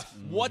enough.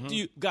 What do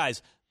you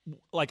guys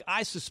like?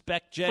 I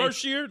suspect, Jay.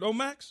 First year,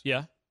 Max?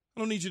 Yeah. I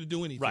don't need you to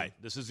do anything. Right.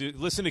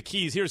 Listen to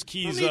Keys. Here's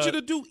Keys. I don't need you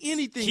to do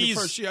anything the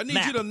first year. I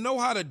need you to know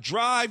how to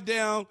drive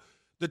down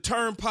the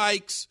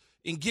turnpikes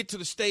and get to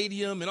the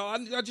stadium and all.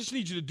 I just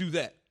need you to do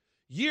that.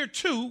 Year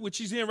 2, which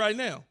he's in right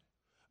now,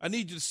 I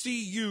need you to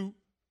see you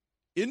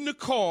in the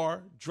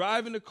car,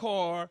 driving the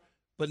car,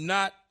 but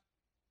not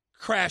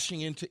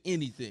crashing into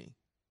anything.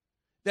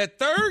 That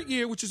third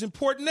year, which is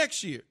important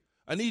next year,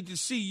 I need to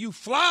see you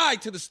fly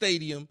to the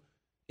stadium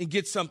and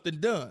get something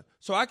done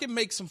so I can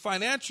make some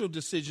financial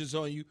decisions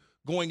on you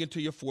going into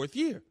your fourth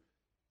year.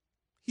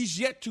 He's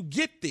yet to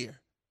get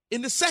there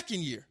in the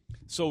second year.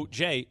 So,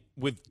 Jay,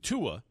 with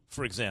Tua,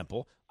 for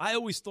example, I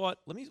always thought,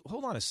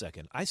 hold on a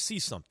second. I see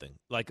something.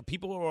 Like,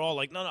 people are all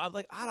like, no,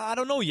 I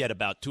don't know yet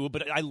about Tua,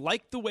 but I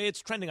like the way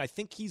it's trending. I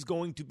think he's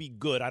going to be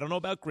good. I don't know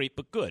about great,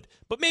 but good.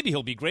 But maybe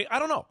he'll be great. I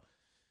don't know.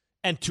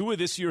 And Tua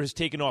this year has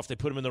taken off. They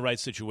put him in the right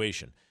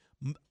situation.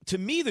 To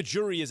me, the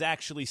jury is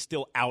actually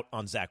still out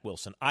on Zach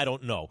Wilson. I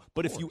don't know.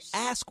 But if you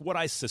ask what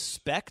I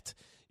suspect,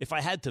 if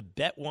I had to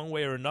bet one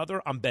way or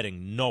another, I'm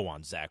betting no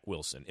on Zach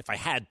Wilson, if I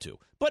had to.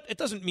 But it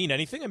doesn't mean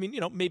anything. I mean,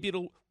 maybe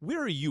it'll –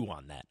 where are you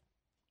on that?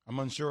 I'm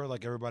unsure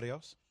like everybody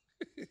else.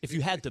 If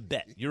you had to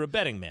bet. You're a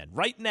betting man.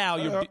 Right now,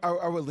 you're –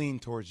 I would lean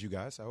towards you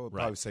guys. I would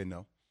probably say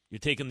no. You're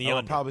taking the under. I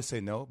would probably say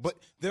no. But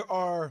there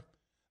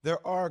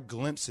are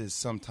glimpses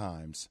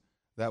sometimes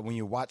that when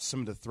you watch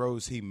some of the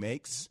throws he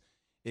makes –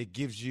 it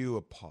gives you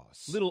a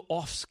pause. Little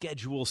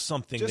off-schedule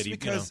something just that he –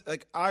 because,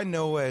 I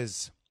know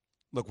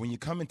look, when you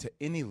come into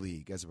any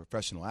league as a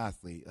professional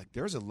athlete,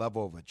 there's a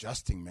level of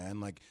adjusting, man.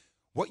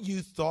 what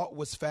you thought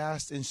was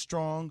fast and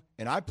strong,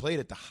 and I played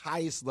at the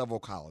highest level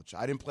of college.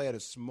 I didn't play at a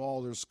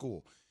smaller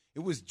school. It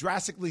was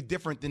drastically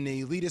different than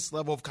the elitist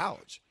level of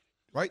college,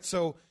 right?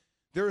 So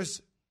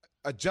there's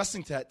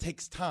adjusting to that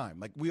takes time.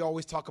 Like we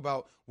always talk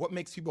about what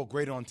makes people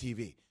great on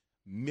TV,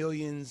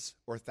 millions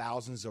or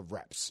thousands of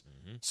reps.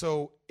 Mm-hmm.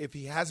 So if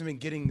he hasn't been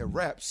getting the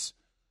reps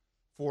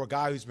for a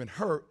guy who's been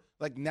hurt,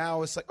 like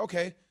now it's like,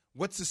 okay,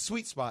 what's the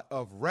sweet spot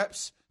of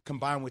reps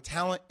combined with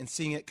talent and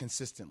seeing it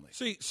consistently?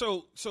 See,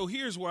 so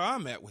here's where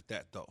I'm at with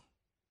that, though.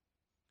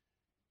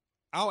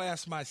 I'll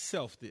ask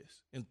myself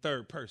this in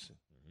third person.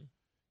 Mm-hmm.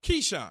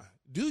 Keyshawn,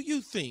 do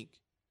you think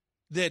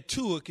that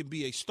Tua can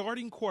be a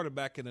starting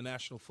quarterback in the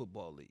National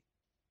Football League?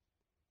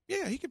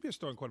 Yeah, he could be a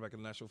starting quarterback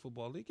in the National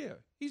Football League. Yeah,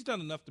 he's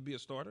done enough to be a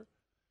starter.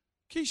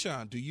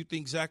 Keyshawn, do you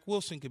think Zach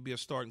Wilson could be a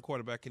starting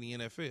quarterback in the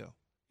NFL?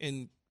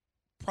 And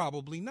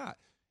probably not.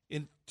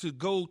 And to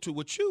go to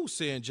what you were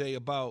saying, Jay,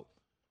 about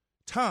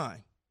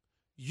time,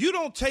 you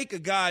don't take a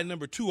guy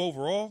number 2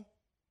 overall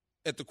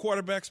at the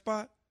quarterback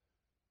spot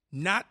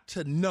not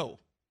to know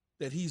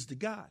that he's the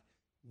guy.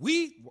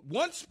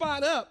 One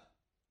spot up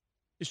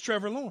is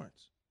Trevor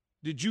Lawrence.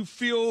 Did you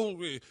feel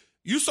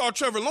you saw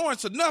Trevor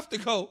Lawrence enough to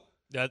go,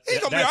 he's going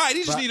to be all right.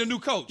 He just need a new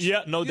coach.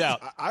 Yeah, no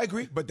doubt. I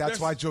agree, but that's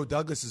why Joe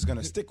Douglas is going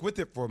to stick with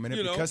it for a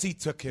minute because he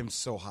took him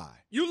so high.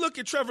 You look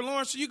at Trevor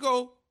Lawrence and you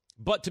go.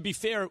 But to be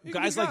fair,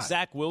 guys like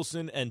Zach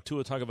Wilson and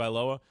Tua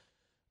Tagovailoa,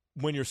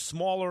 when you're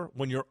smaller,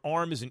 when your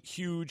arm isn't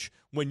huge,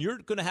 when you're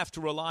going to have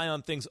to rely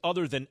on things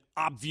other than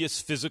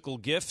obvious physical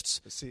gifts,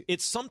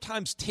 it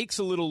sometimes takes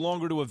a little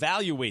longer to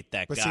evaluate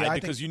that guy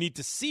because you need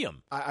to see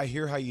him. I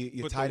hear how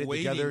you tied it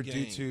together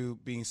due to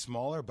being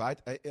smaller,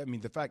 but I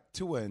mean, the fact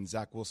Tua and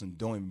Zach Wilson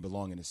don't even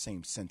belong in the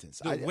same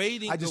sentence. I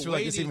just feel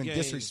like it's even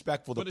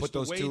disrespectful to put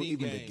those two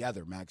even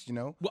together, Max, you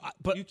know? Well,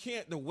 but you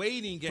can't, the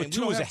waiting game. But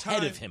Tua's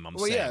ahead of him, I'm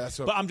saying. Yeah, that's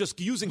what, but I'm just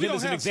using him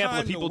as an example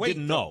that people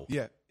didn't know.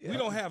 Yeah. We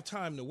don't have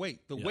time to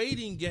wait. The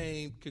waiting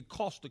game could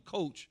cost the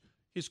coach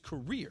his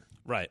career.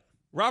 Right.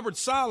 Robert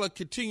Saleh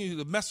continues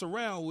to mess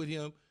around with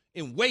him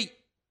and wait.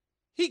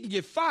 He can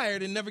get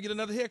fired and never get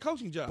another head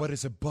coaching job. But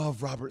it's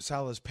above Robert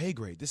Saleh's pay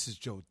grade. This is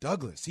Joe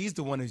Douglas. He's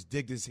the one who's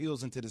digged his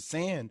heels into the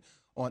sand.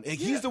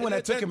 He's the one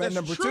that took him at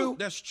number 2.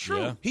 That's true.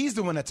 Yeah. He's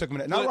the one that took him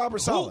at not Robert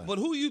Saleh. But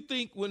who you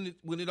think when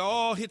it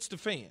all hits the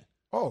fan?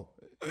 Oh,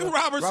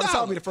 Robert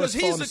Saleh, because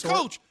he's the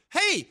coach.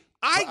 Hey,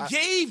 I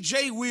gave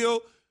Jay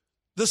Will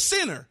the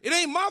center. It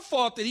ain't my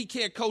fault that he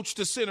can't coach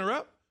the center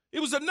up. It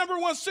was the number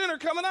 1 center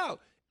coming out.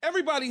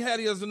 Everybody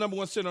had him as the number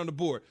 1 center on the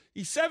board.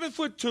 He's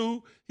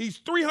 7'2". He's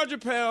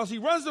 300 pounds. He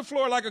runs the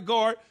floor like a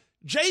guard.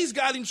 Jay's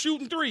got him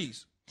shooting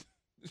threes.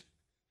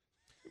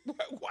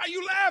 Why are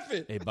you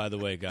laughing? Hey, by the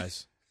way,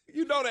 guys.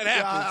 You know that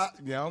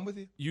happens. Yeah, I'm with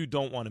you. You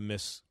don't want to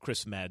miss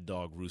Chris Mad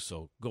Dog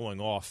Russo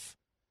going off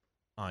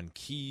on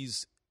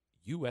Keys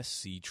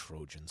USC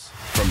Trojans.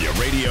 From your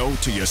radio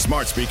to your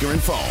smart speaker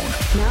and phone.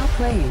 Now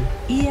playing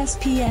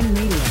ESPN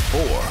Radio.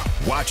 Or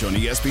watch on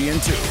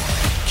ESPN2.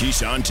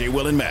 Keyshawn, J.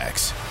 Will, and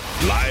Max.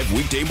 Live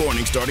weekday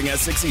morning starting at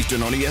 6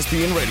 Eastern on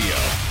ESPN Radio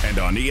and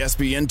on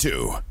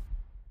ESPN2.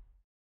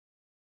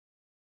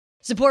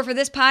 Support for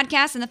this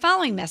podcast and the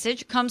following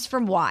message comes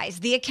from Wise,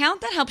 the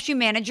account that helps you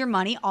manage your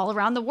money all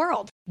around the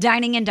world.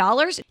 Dining in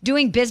dollars,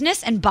 doing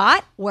business and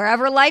bot,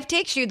 wherever life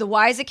takes you, the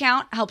Wise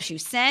account helps you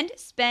send,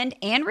 spend,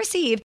 and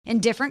receive in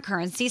different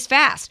currencies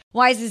fast.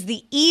 Wise is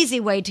the easy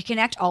way to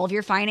connect all of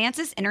your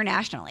finances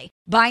internationally.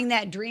 Buying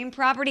that dream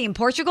property in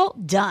Portugal?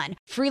 Done.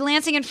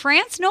 Freelancing in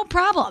France? No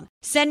problem.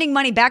 Sending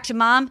money back to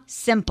mom?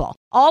 Simple.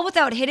 All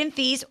without hidden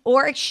fees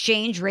or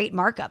exchange rate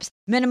markups.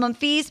 Minimum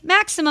fees,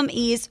 maximum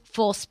ease,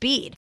 full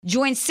speed.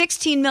 Join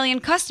 16 million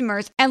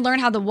customers and learn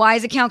how the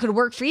Wise account could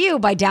work for you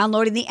by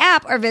downloading the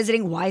app or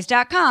visiting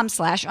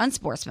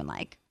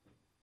wise.com/unsportsmanlike.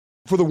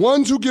 For the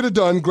ones who get it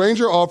done,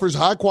 Grainger offers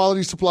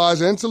high-quality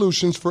supplies and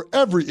solutions for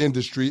every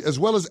industry, as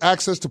well as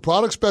access to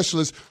product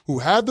specialists who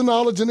have the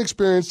knowledge and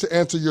experience to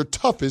answer your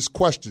toughest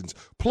questions.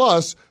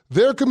 Plus,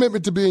 their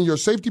commitment to being your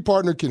safety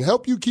partner can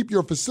help you keep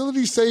your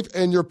facility safe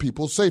and your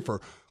people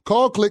safer.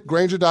 Call, click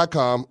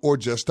Grainger.com, or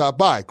just stop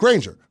by.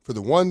 Grainger, for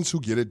the ones who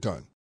get it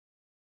done.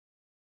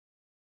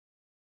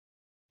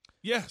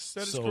 Yes,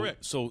 that is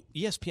correct. So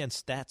ESPN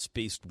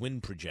stats-based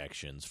win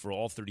projections for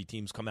all 30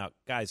 teams come out.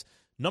 Guys,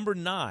 number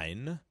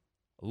 9...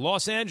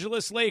 Los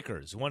Angeles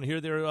Lakers. You want to hear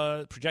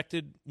their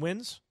projected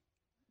wins?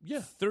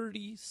 Yeah.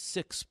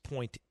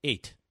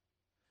 36.8,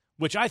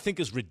 which I think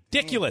is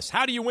ridiculous.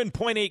 How do you win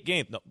 0.8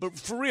 games? No, but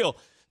for real,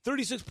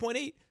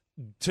 36.8,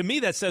 to me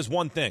that says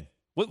one thing.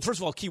 Well,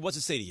 first of all, Key, what's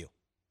it say to you?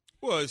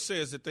 Well, it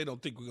says that they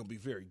don't think we're going to be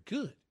very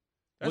good.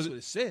 That's what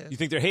it says. You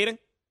think they're hating?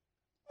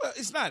 Well,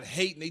 it's not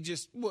hating. They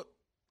just,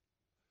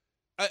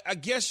 I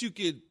guess you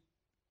could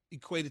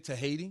equate it to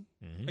hating.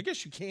 Mm-hmm. I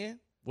guess you can.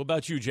 What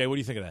about you, Jay? What do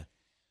you think of that?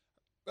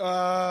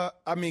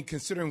 I mean,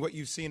 considering what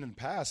you've seen in the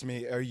past, I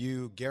mean, are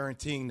you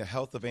guaranteeing the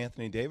health of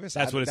Anthony Davis?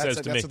 That's what it says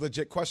to me. That's a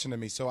legit question to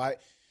me. So I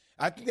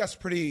think that's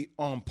pretty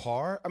on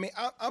par. I mean,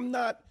 I'm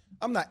not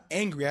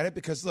angry at it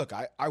because, look,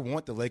 I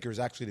want the Lakers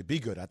actually to be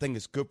good. I think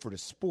it's good for the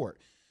sport.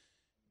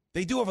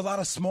 They do have a lot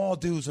of small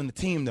dudes on the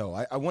team, though.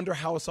 I wonder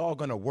how it's all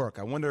going to work.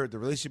 I wonder the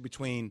relationship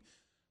between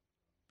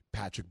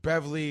Patrick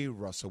Beverley,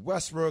 Russell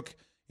Westbrook.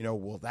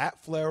 Will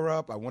that flare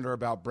up? I wonder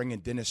about bringing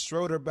Dennis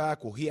Schroeder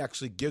back. Will he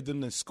actually give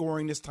them the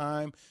scoring this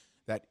time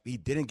that he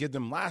didn't give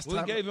them last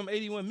time? He gave him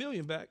 $81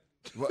 million back.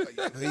 Well,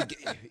 he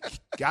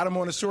got him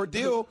on a short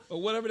deal.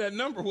 Or whatever that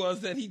number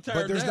was that he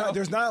turned down. But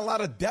there's not a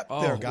lot of depth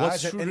there,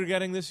 guys. What's Schroeder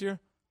getting this year?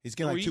 He's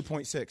getting like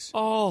 2.6.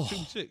 Oh.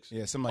 2.6.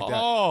 Yeah, something like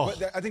that.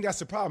 But I think that's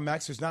the problem,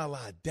 Max. There's not a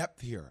lot of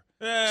depth here.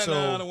 I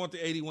don't want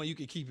the 81. You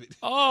can keep it.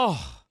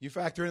 You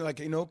factor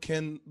in,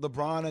 can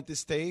LeBron at this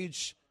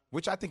stage,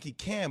 which I think he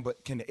can,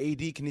 but can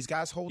these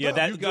guys hold up?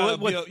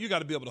 You got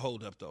to be able to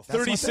hold up, though.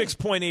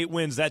 36.8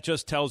 wins, that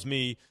just tells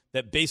me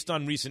that based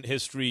on recent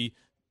history,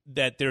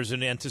 that there's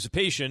an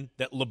anticipation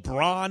that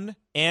LeBron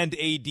and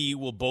AD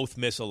will both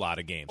miss a lot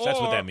of games. That's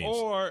what that means.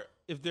 Or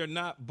if they're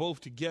not both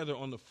together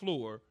on the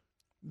floor,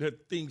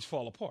 that things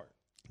fall apart.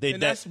 That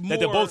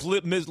they both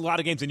miss a lot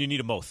of games and you need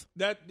them both.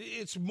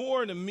 It's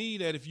more to me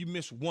that if you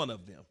miss one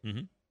of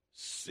them,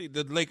 see,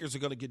 the Lakers are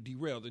going to get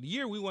derailed. The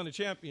year we won the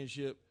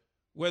championship,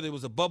 whether it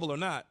was a bubble or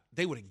not,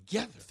 they were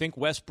together. Think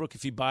Westbrook,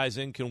 if he buys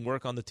in, can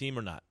work on the team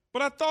or not?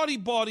 But I thought he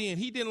bought in.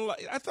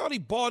 I thought he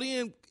bought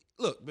in.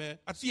 Look, man.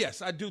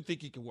 Yes, I do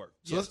think he can work.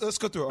 So let's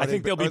go through. I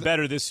think they'll be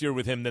better this year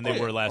with him than they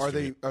were last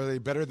year. Are they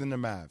better than the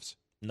Mavs?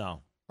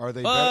 No. Are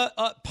they?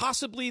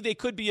 Possibly they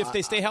could be if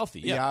they stay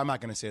healthy. Yeah, I'm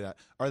not going to say that.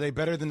 Are they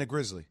better than the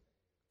Grizzlies?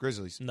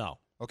 No.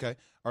 Okay.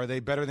 Are they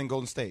better than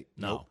Golden State?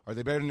 No. Nope. Are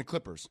they better than the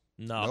Clippers?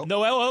 No. Nope.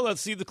 No. Well,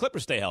 let's see the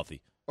Clippers stay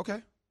healthy. Okay.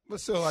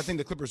 But still, I think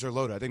the Clippers are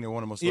loaded. I think they're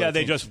one of the most loaded. Yeah,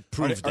 they teams. just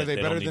proved Are they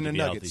better than the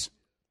Nuggets? Healthy.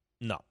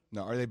 No.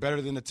 No. Are they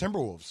better than the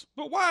Timberwolves?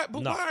 But why?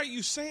 Why are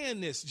you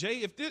saying this, Jay?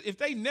 If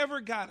they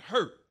never got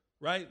hurt,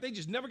 right? They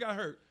just never got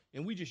hurt,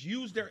 and we just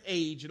used their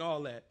age and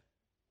all that.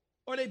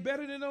 Are they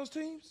better than those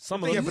teams?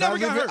 Some of them never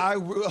got hurt. I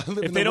live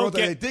in the world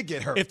that they did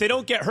get hurt. If they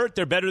don't get hurt,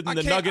 they're better than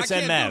the Nuggets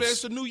and Mavs.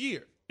 It's a new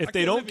year. If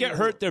they don't get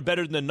hurt, they're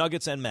better than the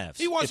Nuggets and Mavs.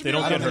 He wants if to they be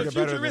don't get hurt,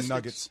 they're better than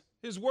Nuggets.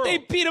 His world. They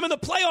beat them in the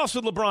playoffs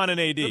with LeBron and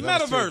AD. The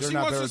metaverse. He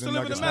wants us to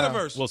live in the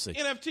metaverse. We'll see.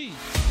 NFT.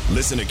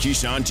 Listen to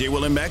Keyshawn, J.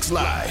 Will, and Max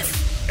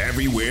live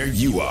everywhere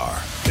you are.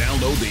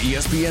 Download the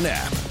ESPN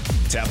app.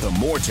 Tap the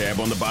More tab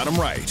on the bottom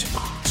right.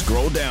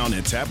 Scroll down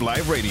and tap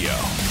Live Radio.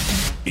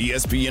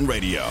 ESPN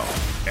Radio.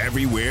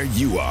 Everywhere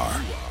you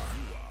are.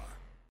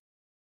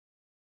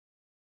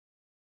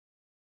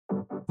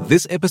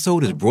 This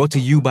episode is brought to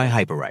you by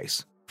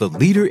Hyperice, the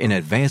leader in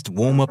advanced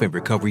warm-up and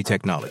recovery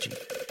technology.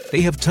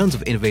 They have tons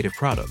of innovative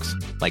products,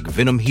 like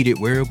Venom-heated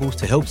wearables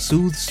to help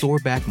soothe sore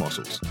back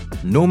muscles,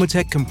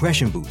 Normatec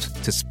compression boots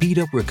to speed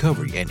up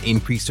recovery and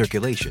increase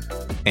circulation,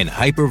 and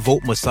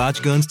Hypervolt massage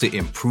guns to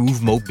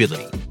improve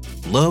mobility.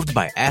 Loved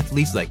by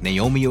athletes like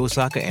Naomi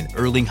Osaka and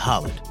Erling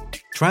Haaland.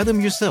 Try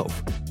them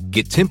yourself.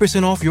 Get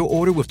 10% off your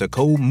order with the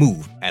code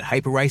MOVE at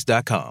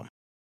Hyperice.com.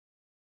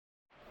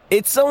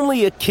 It's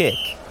only a kick.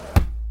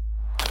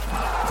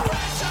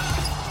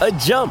 A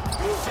jump,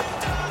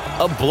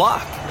 a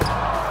block.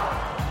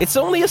 It's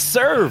only a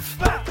serve.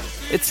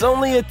 It's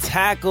only a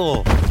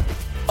tackle,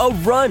 a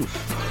run.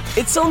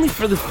 It's only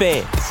for the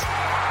fans.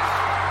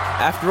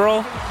 After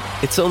all,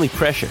 it's only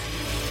pressure.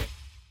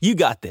 You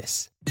got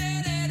this.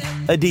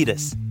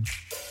 Adidas.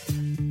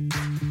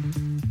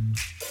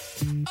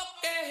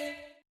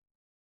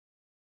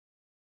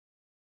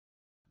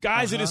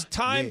 Guys, it is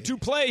time to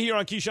play here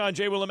on Keyshawn,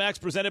 J. Will, and Max,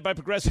 presented by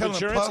Progressive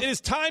Insurance. It is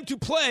time to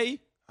play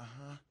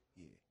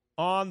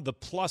on the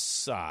plus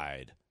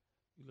side.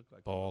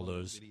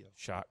 Ballers,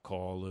 shot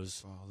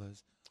callers.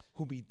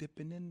 Who be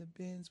dipping in the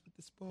bins with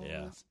the spoilers.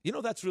 Yeah. You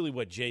know, that's really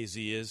what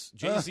Jay-Z is.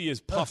 Jay-Z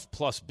is Puff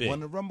plus Big. Want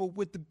to rumble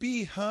with the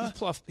B, huh?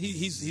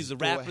 He's the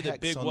rapper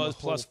that Big was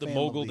plus the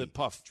mogul that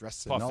Puff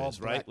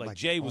is, right? Like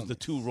Jay was the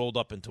two rolled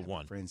up into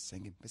one. Friends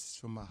singing, this is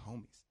for my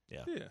homies.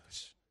 Yeah.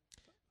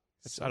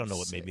 I don't know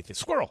what made me think.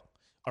 Squirrel.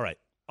 All right.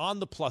 On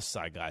the plus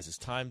side, guys, it's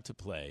time to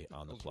play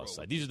on the plus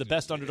side. These are the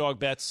best underdog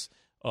bets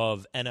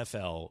of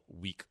NFL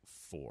Week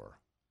 4.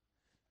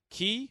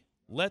 Key,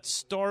 let's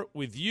start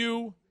with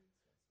you.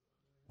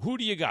 Who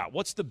do you got?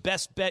 What's the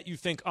best bet you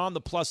think on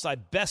the plus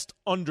side? Best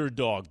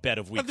underdog bet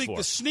of Week 4? I think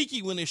the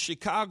sneaky one is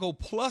Chicago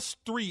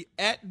 +3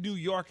 at New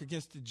York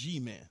against the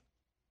G-Man.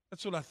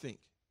 That's what I think.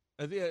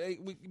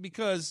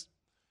 Because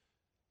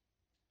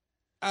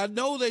I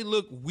know they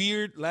looked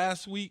weird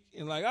last week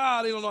and like,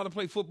 they don't know how to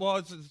play football.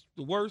 It's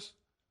the worst.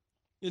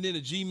 And then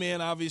the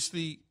G-Man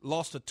obviously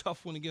lost a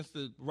tough one against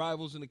the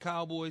rivals and the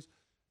Cowboys.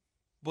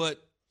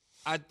 But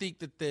I think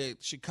that the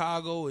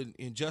Chicago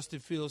and Justin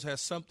Fields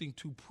has something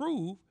to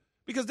prove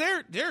because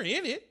they're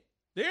in it.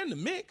 They're in the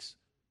mix.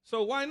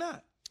 So why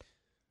not?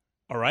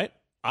 All right.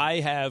 I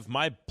have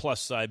my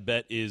plus side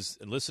bet is,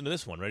 and listen to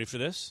this one. Ready for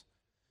this?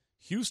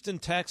 Houston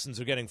Texans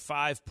are getting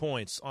 5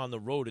 points on the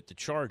road at the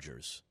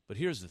Chargers. But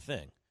here's the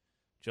thing.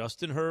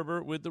 Justin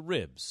Herbert with the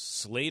ribs.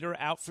 Slater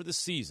out for the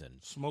season.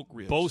 Smoke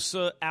ribs.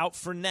 Bosa out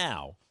for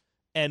now.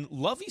 And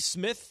Lovie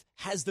Smith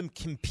has them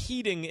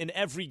competing in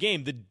every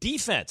game. The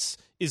defense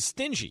is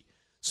stingy.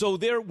 So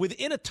they're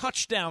within a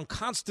touchdown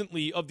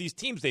constantly of these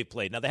teams they've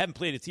played. Now, they haven't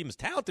played a team as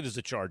talented as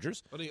the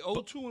Chargers. Are they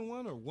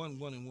 0-2-1 or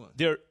 1-1-1?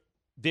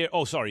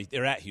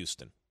 They're at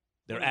Houston.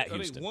 They're at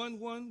Houston. Are they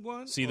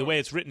 1-1-1? See, the way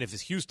it's written, if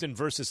it's Houston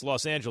versus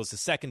Los Angeles, the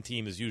second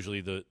team is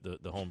usually the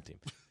home team.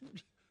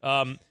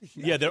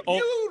 Yeah, they're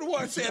you the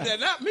one said that,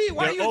 not me.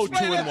 Why are you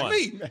explaining that to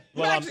me?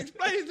 Max,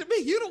 explain it to me.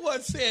 You the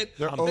one said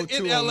they're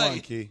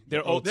 0-2-1, Key.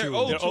 They're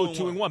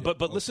 0-2-1.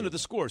 But listen to the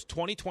scores.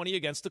 20-20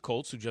 against the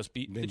Colts, who just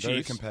beat the Chiefs.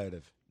 Very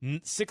competitive.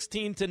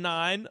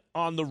 16-9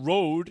 on the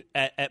road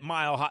at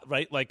Mile High,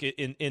 right? Like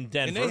in Denver.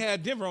 And they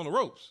had Denver on the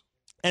ropes.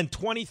 And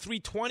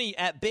 23-20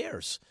 at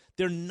Bears.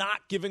 They're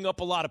not giving up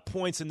a lot of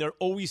points, and they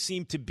always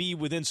seem to be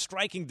within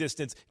striking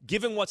distance.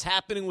 Given what's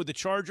happening with the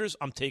Chargers,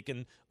 I'm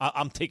taking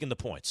the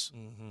points.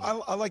 Mm-hmm.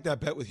 I like that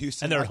bet with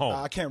Houston. And they're at home.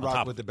 I can't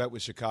rock with the bet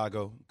with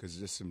Chicago because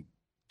just some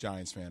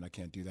Giants fan. I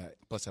can't do that.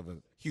 Plus, I have a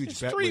huge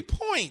bet. 3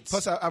 points.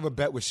 Plus, I have a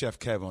bet with Chef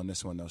Kev on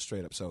this one, though,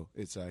 straight up. So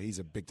it's he's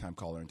a big-time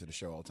caller into the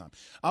show all the time.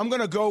 I'm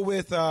going to go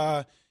with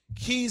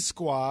Key's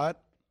squad.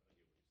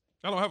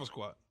 I don't have a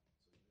squad.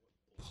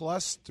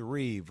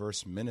 +3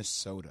 versus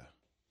Minnesota.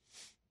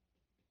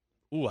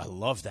 Ooh, I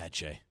love that,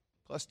 Jay.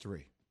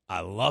 +3. I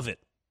love it.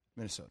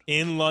 Minnesota.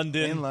 In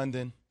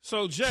London.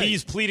 So, Jay.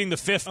 Key's pleading the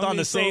fifth on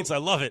the Saints. I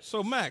love it.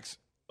 So, Max,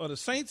 are the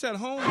Saints at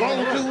home?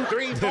 1, 2,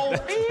 3, 4.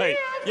 Right.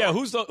 Yeah,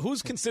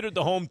 who's considered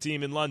the home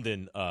team in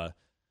London? The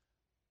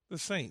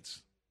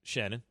Saints.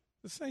 Shannon.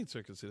 The Saints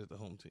are considered the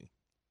home team.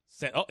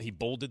 He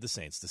bolded the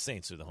Saints. The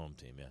Saints are the home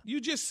team, yeah. You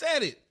just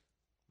said it.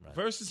 Right.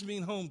 Versus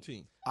mean home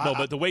team. No,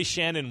 but the way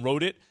Shannon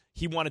wrote it,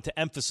 he wanted to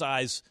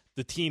emphasize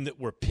the team that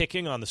we're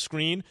picking on the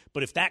screen.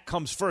 But if that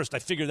comes first, I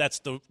figure that's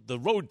the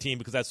road team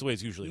because that's the way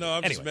it's usually. No,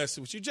 I'm just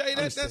messing with you. Jay,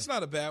 that's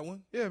not a bad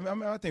one. Yeah,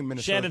 I think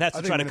Minnesota. Shannon has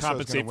to try to Minnesota's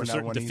compensate for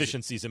certain easy.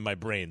 deficiencies in my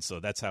brain, so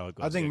that's how it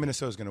goes. I think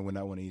Minnesota's going to win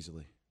that one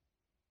easily.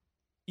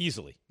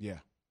 Easily? Yeah.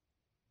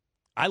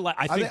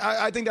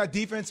 I think that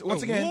defense,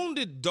 once again. A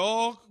wounded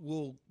dog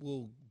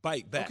will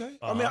bite back. Okay.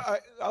 I mean,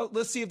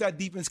 let's see if that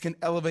defense can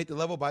elevate the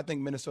level, but I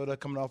think Minnesota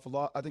coming off a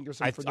lot, I think there's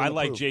something for them I to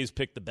like prove. Jay's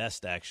pick the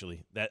best,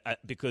 actually,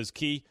 because,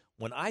 Key,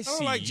 when I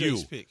see like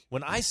Jay's pick.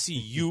 When I see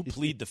you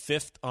plead the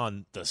fifth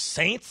on the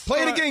Saints.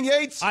 Play it again,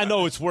 Yates. I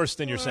know it's worse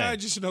than you're saying. I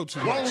just know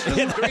too much.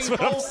 That's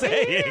what I'm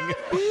saying.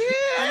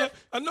 Yeah.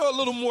 I know a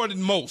little more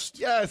than most.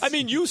 Yes. I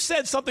mean, you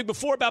said something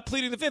before about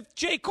pleading the fifth.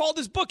 Jay called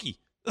his bookie.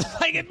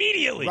 Like,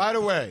 immediately. Right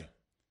away.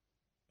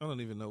 I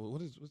don't even know.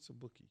 What's a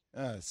bookie?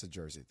 It's a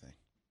Jersey thing.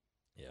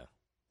 Yeah.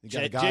 You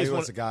got a guy who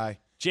wants a guy.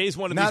 Jay's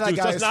one of Now these dudes.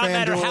 that Does guy not is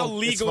matter how FanDuel,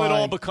 legal it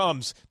all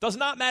becomes. Does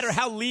not matter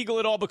how legal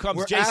it all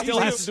becomes. Jay still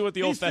has to do it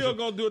the old-fashioned. He's still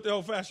going to do it the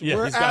old-fashioned. Yeah,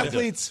 We're he's gotta do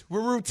it. athletes.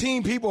 We're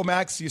routine people,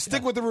 Max. You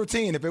stick with the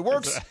routine. If it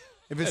works,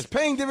 if it's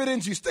paying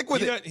dividends, you stick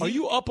with it. Are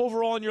you up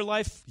overall in your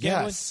life?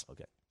 Gambling? Yes.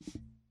 Okay.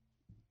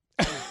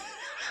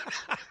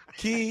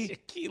 Key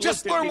Key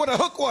just looked at learned me. what a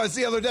hook was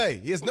the other day.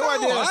 He has no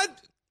idea.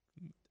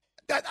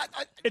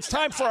 It's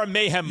time for our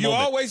mayhem You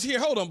moment. always hear,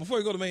 hold on, before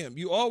you go to mayhem,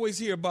 you always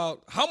hear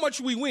about how much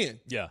we win.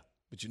 Yeah.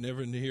 But you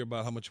never hear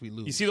about how much we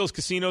lose. You see those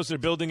casinos they're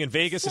building in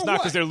Vegas? It's For not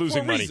what? because they're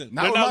losing For a money. reason.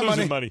 They're not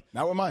losing money.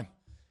 Not with mine.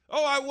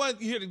 Oh, I want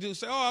you here to do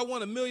say, I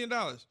won $1 million.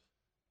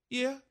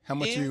 Yeah. How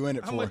much are you in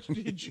it How for? much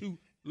did you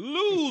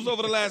lose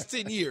over the last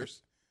 10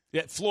 years?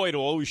 Yeah, Floyd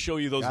will always show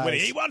you those Guys,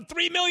 winnings. He won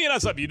 $3 million on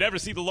something. You never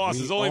see the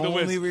losses, We only the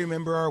wins.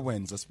 remember our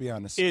wins. Let's be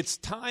honest. It's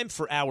time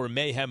for our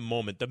mayhem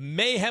moment. The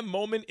mayhem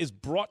moment is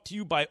brought to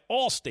you by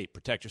Allstate.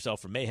 Protect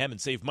yourself from mayhem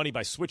and save money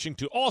by switching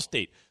to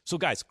Allstate. So,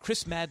 guys,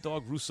 Chris Mad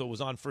Dog Russo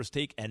was on First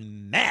Take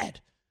and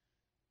mad.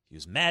 He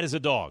was mad as a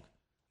dog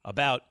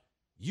about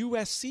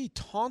USC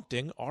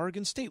taunting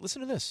Oregon State. Listen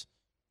to this.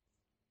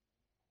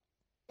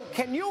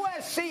 Can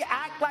USC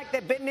act like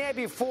they've been there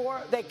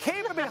before? They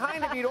came from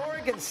behind to beat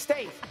Oregon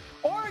State.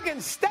 Oregon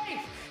State,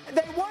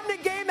 they won the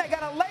game, they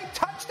got a late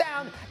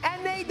touchdown,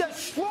 and they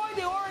destroyed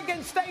the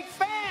Oregon State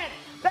fan.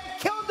 They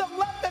killed them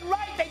left and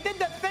right. They did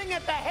the thing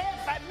at the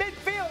half, at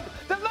midfield.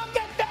 Then look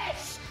at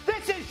this.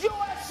 This is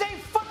USC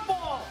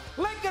football.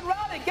 Lincoln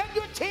Riley, get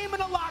your team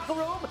in the locker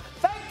room.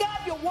 Thank God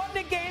you won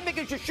the game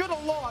because you should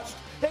have lost.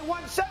 They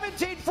won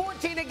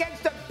 17-14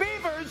 against the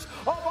Beavers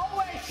of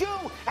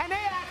OSU, and they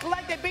act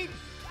like they beat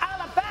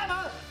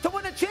Alabama to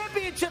win a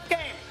championship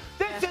game.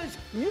 This is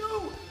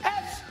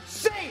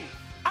USC.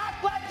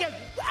 Act like you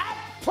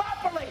act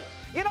properly.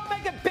 You don't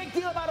make a big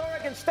deal about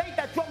Oregon State.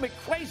 That drove me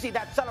crazy,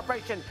 that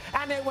celebration.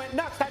 And they went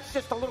nuts. That's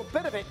just a little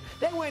bit of it.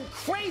 They went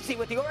crazy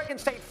with the Oregon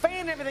State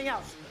fan and everything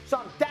else. So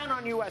I'm down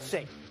on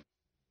USC.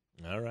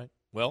 All right.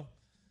 Well,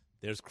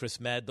 there's Chris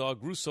Mad Dog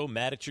Russo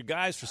mad at your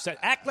guys for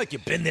act like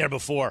you've been there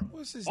before.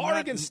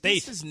 Oregon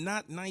State. This is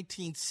not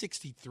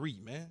 1963,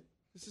 man.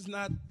 This is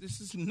not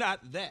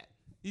that.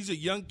 These are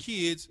young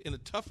kids in a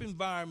tough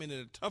environment, in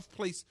a tough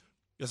place.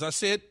 As I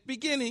said,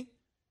 beginning,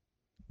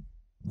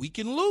 we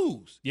can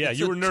lose. Yeah,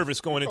 you were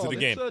nervous going into the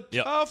game. It's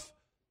a tough.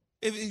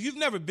 If you've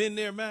never been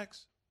there,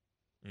 Max,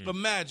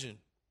 imagine.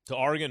 To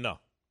Oregon, no.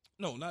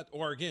 No, not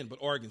Oregon, but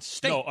Oregon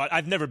State. No,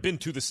 I've never been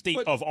to the state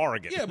of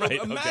Oregon. Yeah, but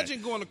right, imagine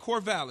okay. going to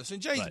Corvallis.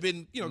 And Jay's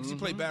been, because he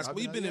played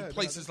basketball, he's been in yeah,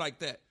 places like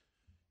that.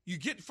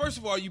 first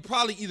of all, you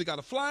probably either got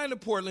to fly into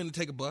Portland and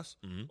take a bus,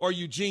 or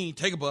Eugene,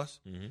 take a bus.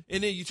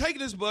 And then you take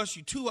this bus,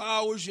 you 2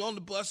 hours, you're on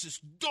the bus, it's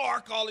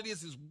dark, all it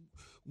is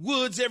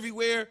woods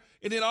everywhere.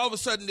 And then all of a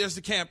sudden there's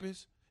the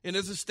campus, and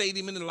there's a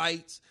stadium and the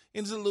lights,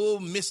 and there's a little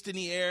mist in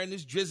the air, and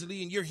it's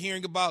drizzly, and you're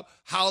hearing about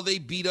how they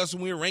beat us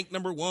when we were ranked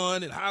number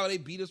 1, and how they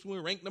beat us when we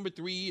were ranked number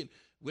 3, and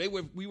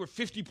we were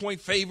 50-point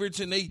favorites,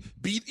 and they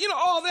beat,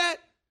 all that.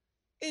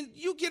 And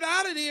you get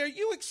out of there,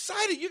 you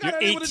excited. You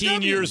got you're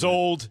 18 years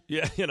old.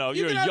 Yeah, you're a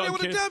young there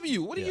with kid. a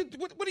W. What are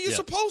you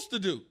supposed to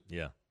do?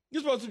 Yeah.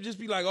 You're supposed to just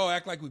be like,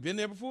 act like we've been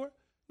there before?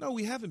 No,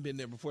 we haven't been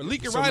there before.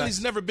 Lincoln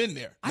Riley's never been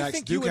there. I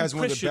think Duke has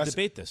one of the best.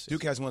 Debate this.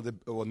 Duke has one of the.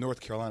 North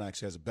Carolina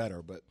actually has a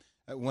better, but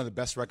one of the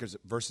best records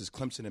versus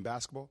Clemson in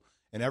basketball.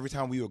 And every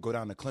time we would go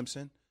down to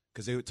Clemson,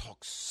 because they would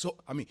talk so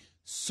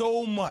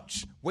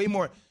much, way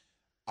more.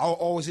 I'll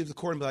always leave the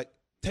court and be like,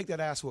 "Take that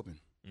ass whooping."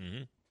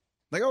 Mm-hmm.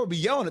 Like I would be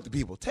yelling at the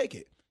people, "Take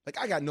it." Like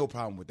I got no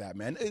problem with that,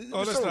 man. It's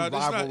not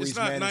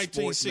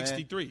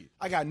 1963.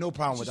 I got no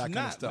problem with that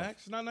kind of stuff.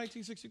 Max, it's not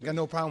 1963. I got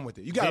no problem with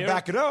it. You got to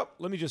back it up.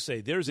 Let me just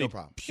say, there's a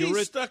problem.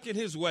 He's stuck in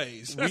his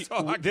ways. That's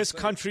all I can this say.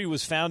 country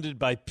was founded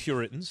by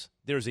Puritans.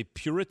 There's a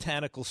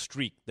puritanical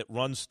streak that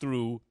runs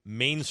through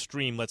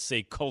mainstream, let's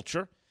say,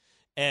 culture.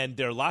 And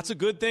there are lots of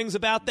good things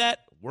about that,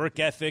 work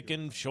ethic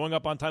and showing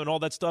up on time and all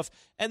that stuff.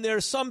 And there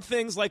are some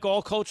things, like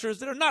all cultures,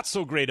 that are not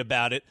so great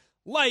about it,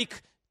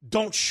 like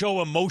don't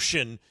show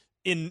emotion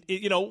when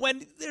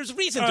there's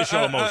reason to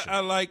show emotion. I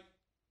like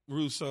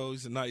Russo.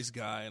 He's a nice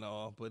guy and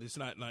all, but it's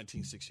not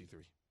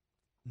 1963.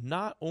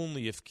 Not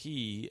only is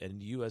Key a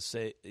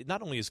USC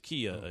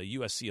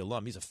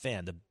alum, he's a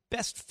fan. The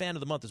best fan of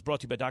the month is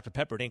brought to you by Dr.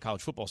 Pepper. It ain't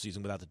college football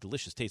season without the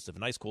delicious taste of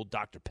an ice cold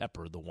Dr.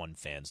 Pepper, the one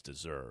fans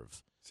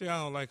deserve. See, I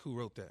don't like who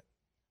wrote that.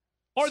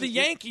 Are the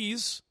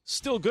Yankees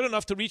still good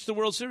enough to reach the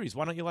World Series?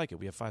 Why don't you like it?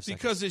 We have 5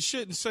 seconds. Because it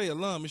shouldn't say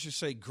alum. It should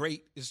say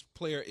greatest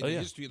player in the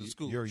history of the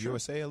school. You're a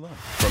USA alum.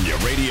 From your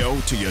radio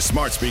to your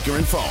smart speaker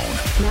and phone.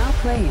 Now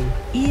playing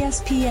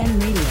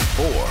ESPN Radio.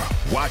 Or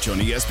watch on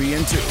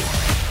ESPN2.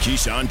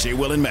 Keyshawn, J.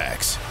 Will, and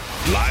Max.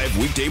 Live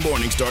weekday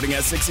morning starting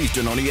at 6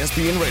 Eastern on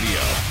ESPN Radio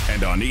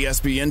and on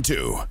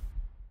ESPN2.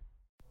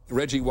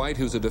 Reggie White,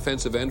 who's a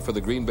defensive end for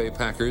the Green Bay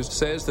Packers,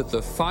 says that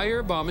the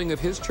firebombing of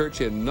his church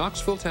in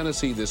Knoxville,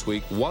 Tennessee this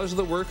week was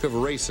the work of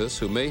racists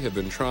who may have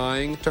been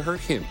trying to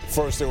hurt him.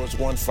 First there was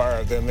one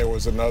fire, then there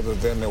was another,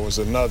 then there was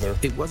another.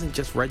 It wasn't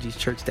just Reggie's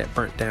church that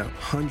burnt down.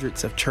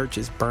 Hundreds of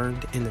churches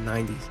burned in the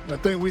 90s. I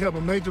think we have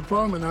a major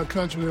problem in our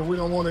country that we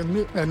don't want to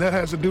admit, and that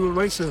has to do with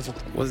racism.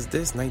 Was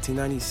this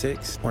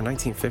 1996 or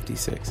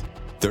 1956?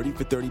 30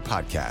 for 30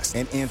 podcast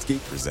and Anscape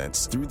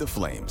presents Through the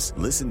Flames.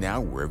 Listen now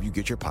wherever you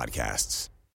get your podcasts.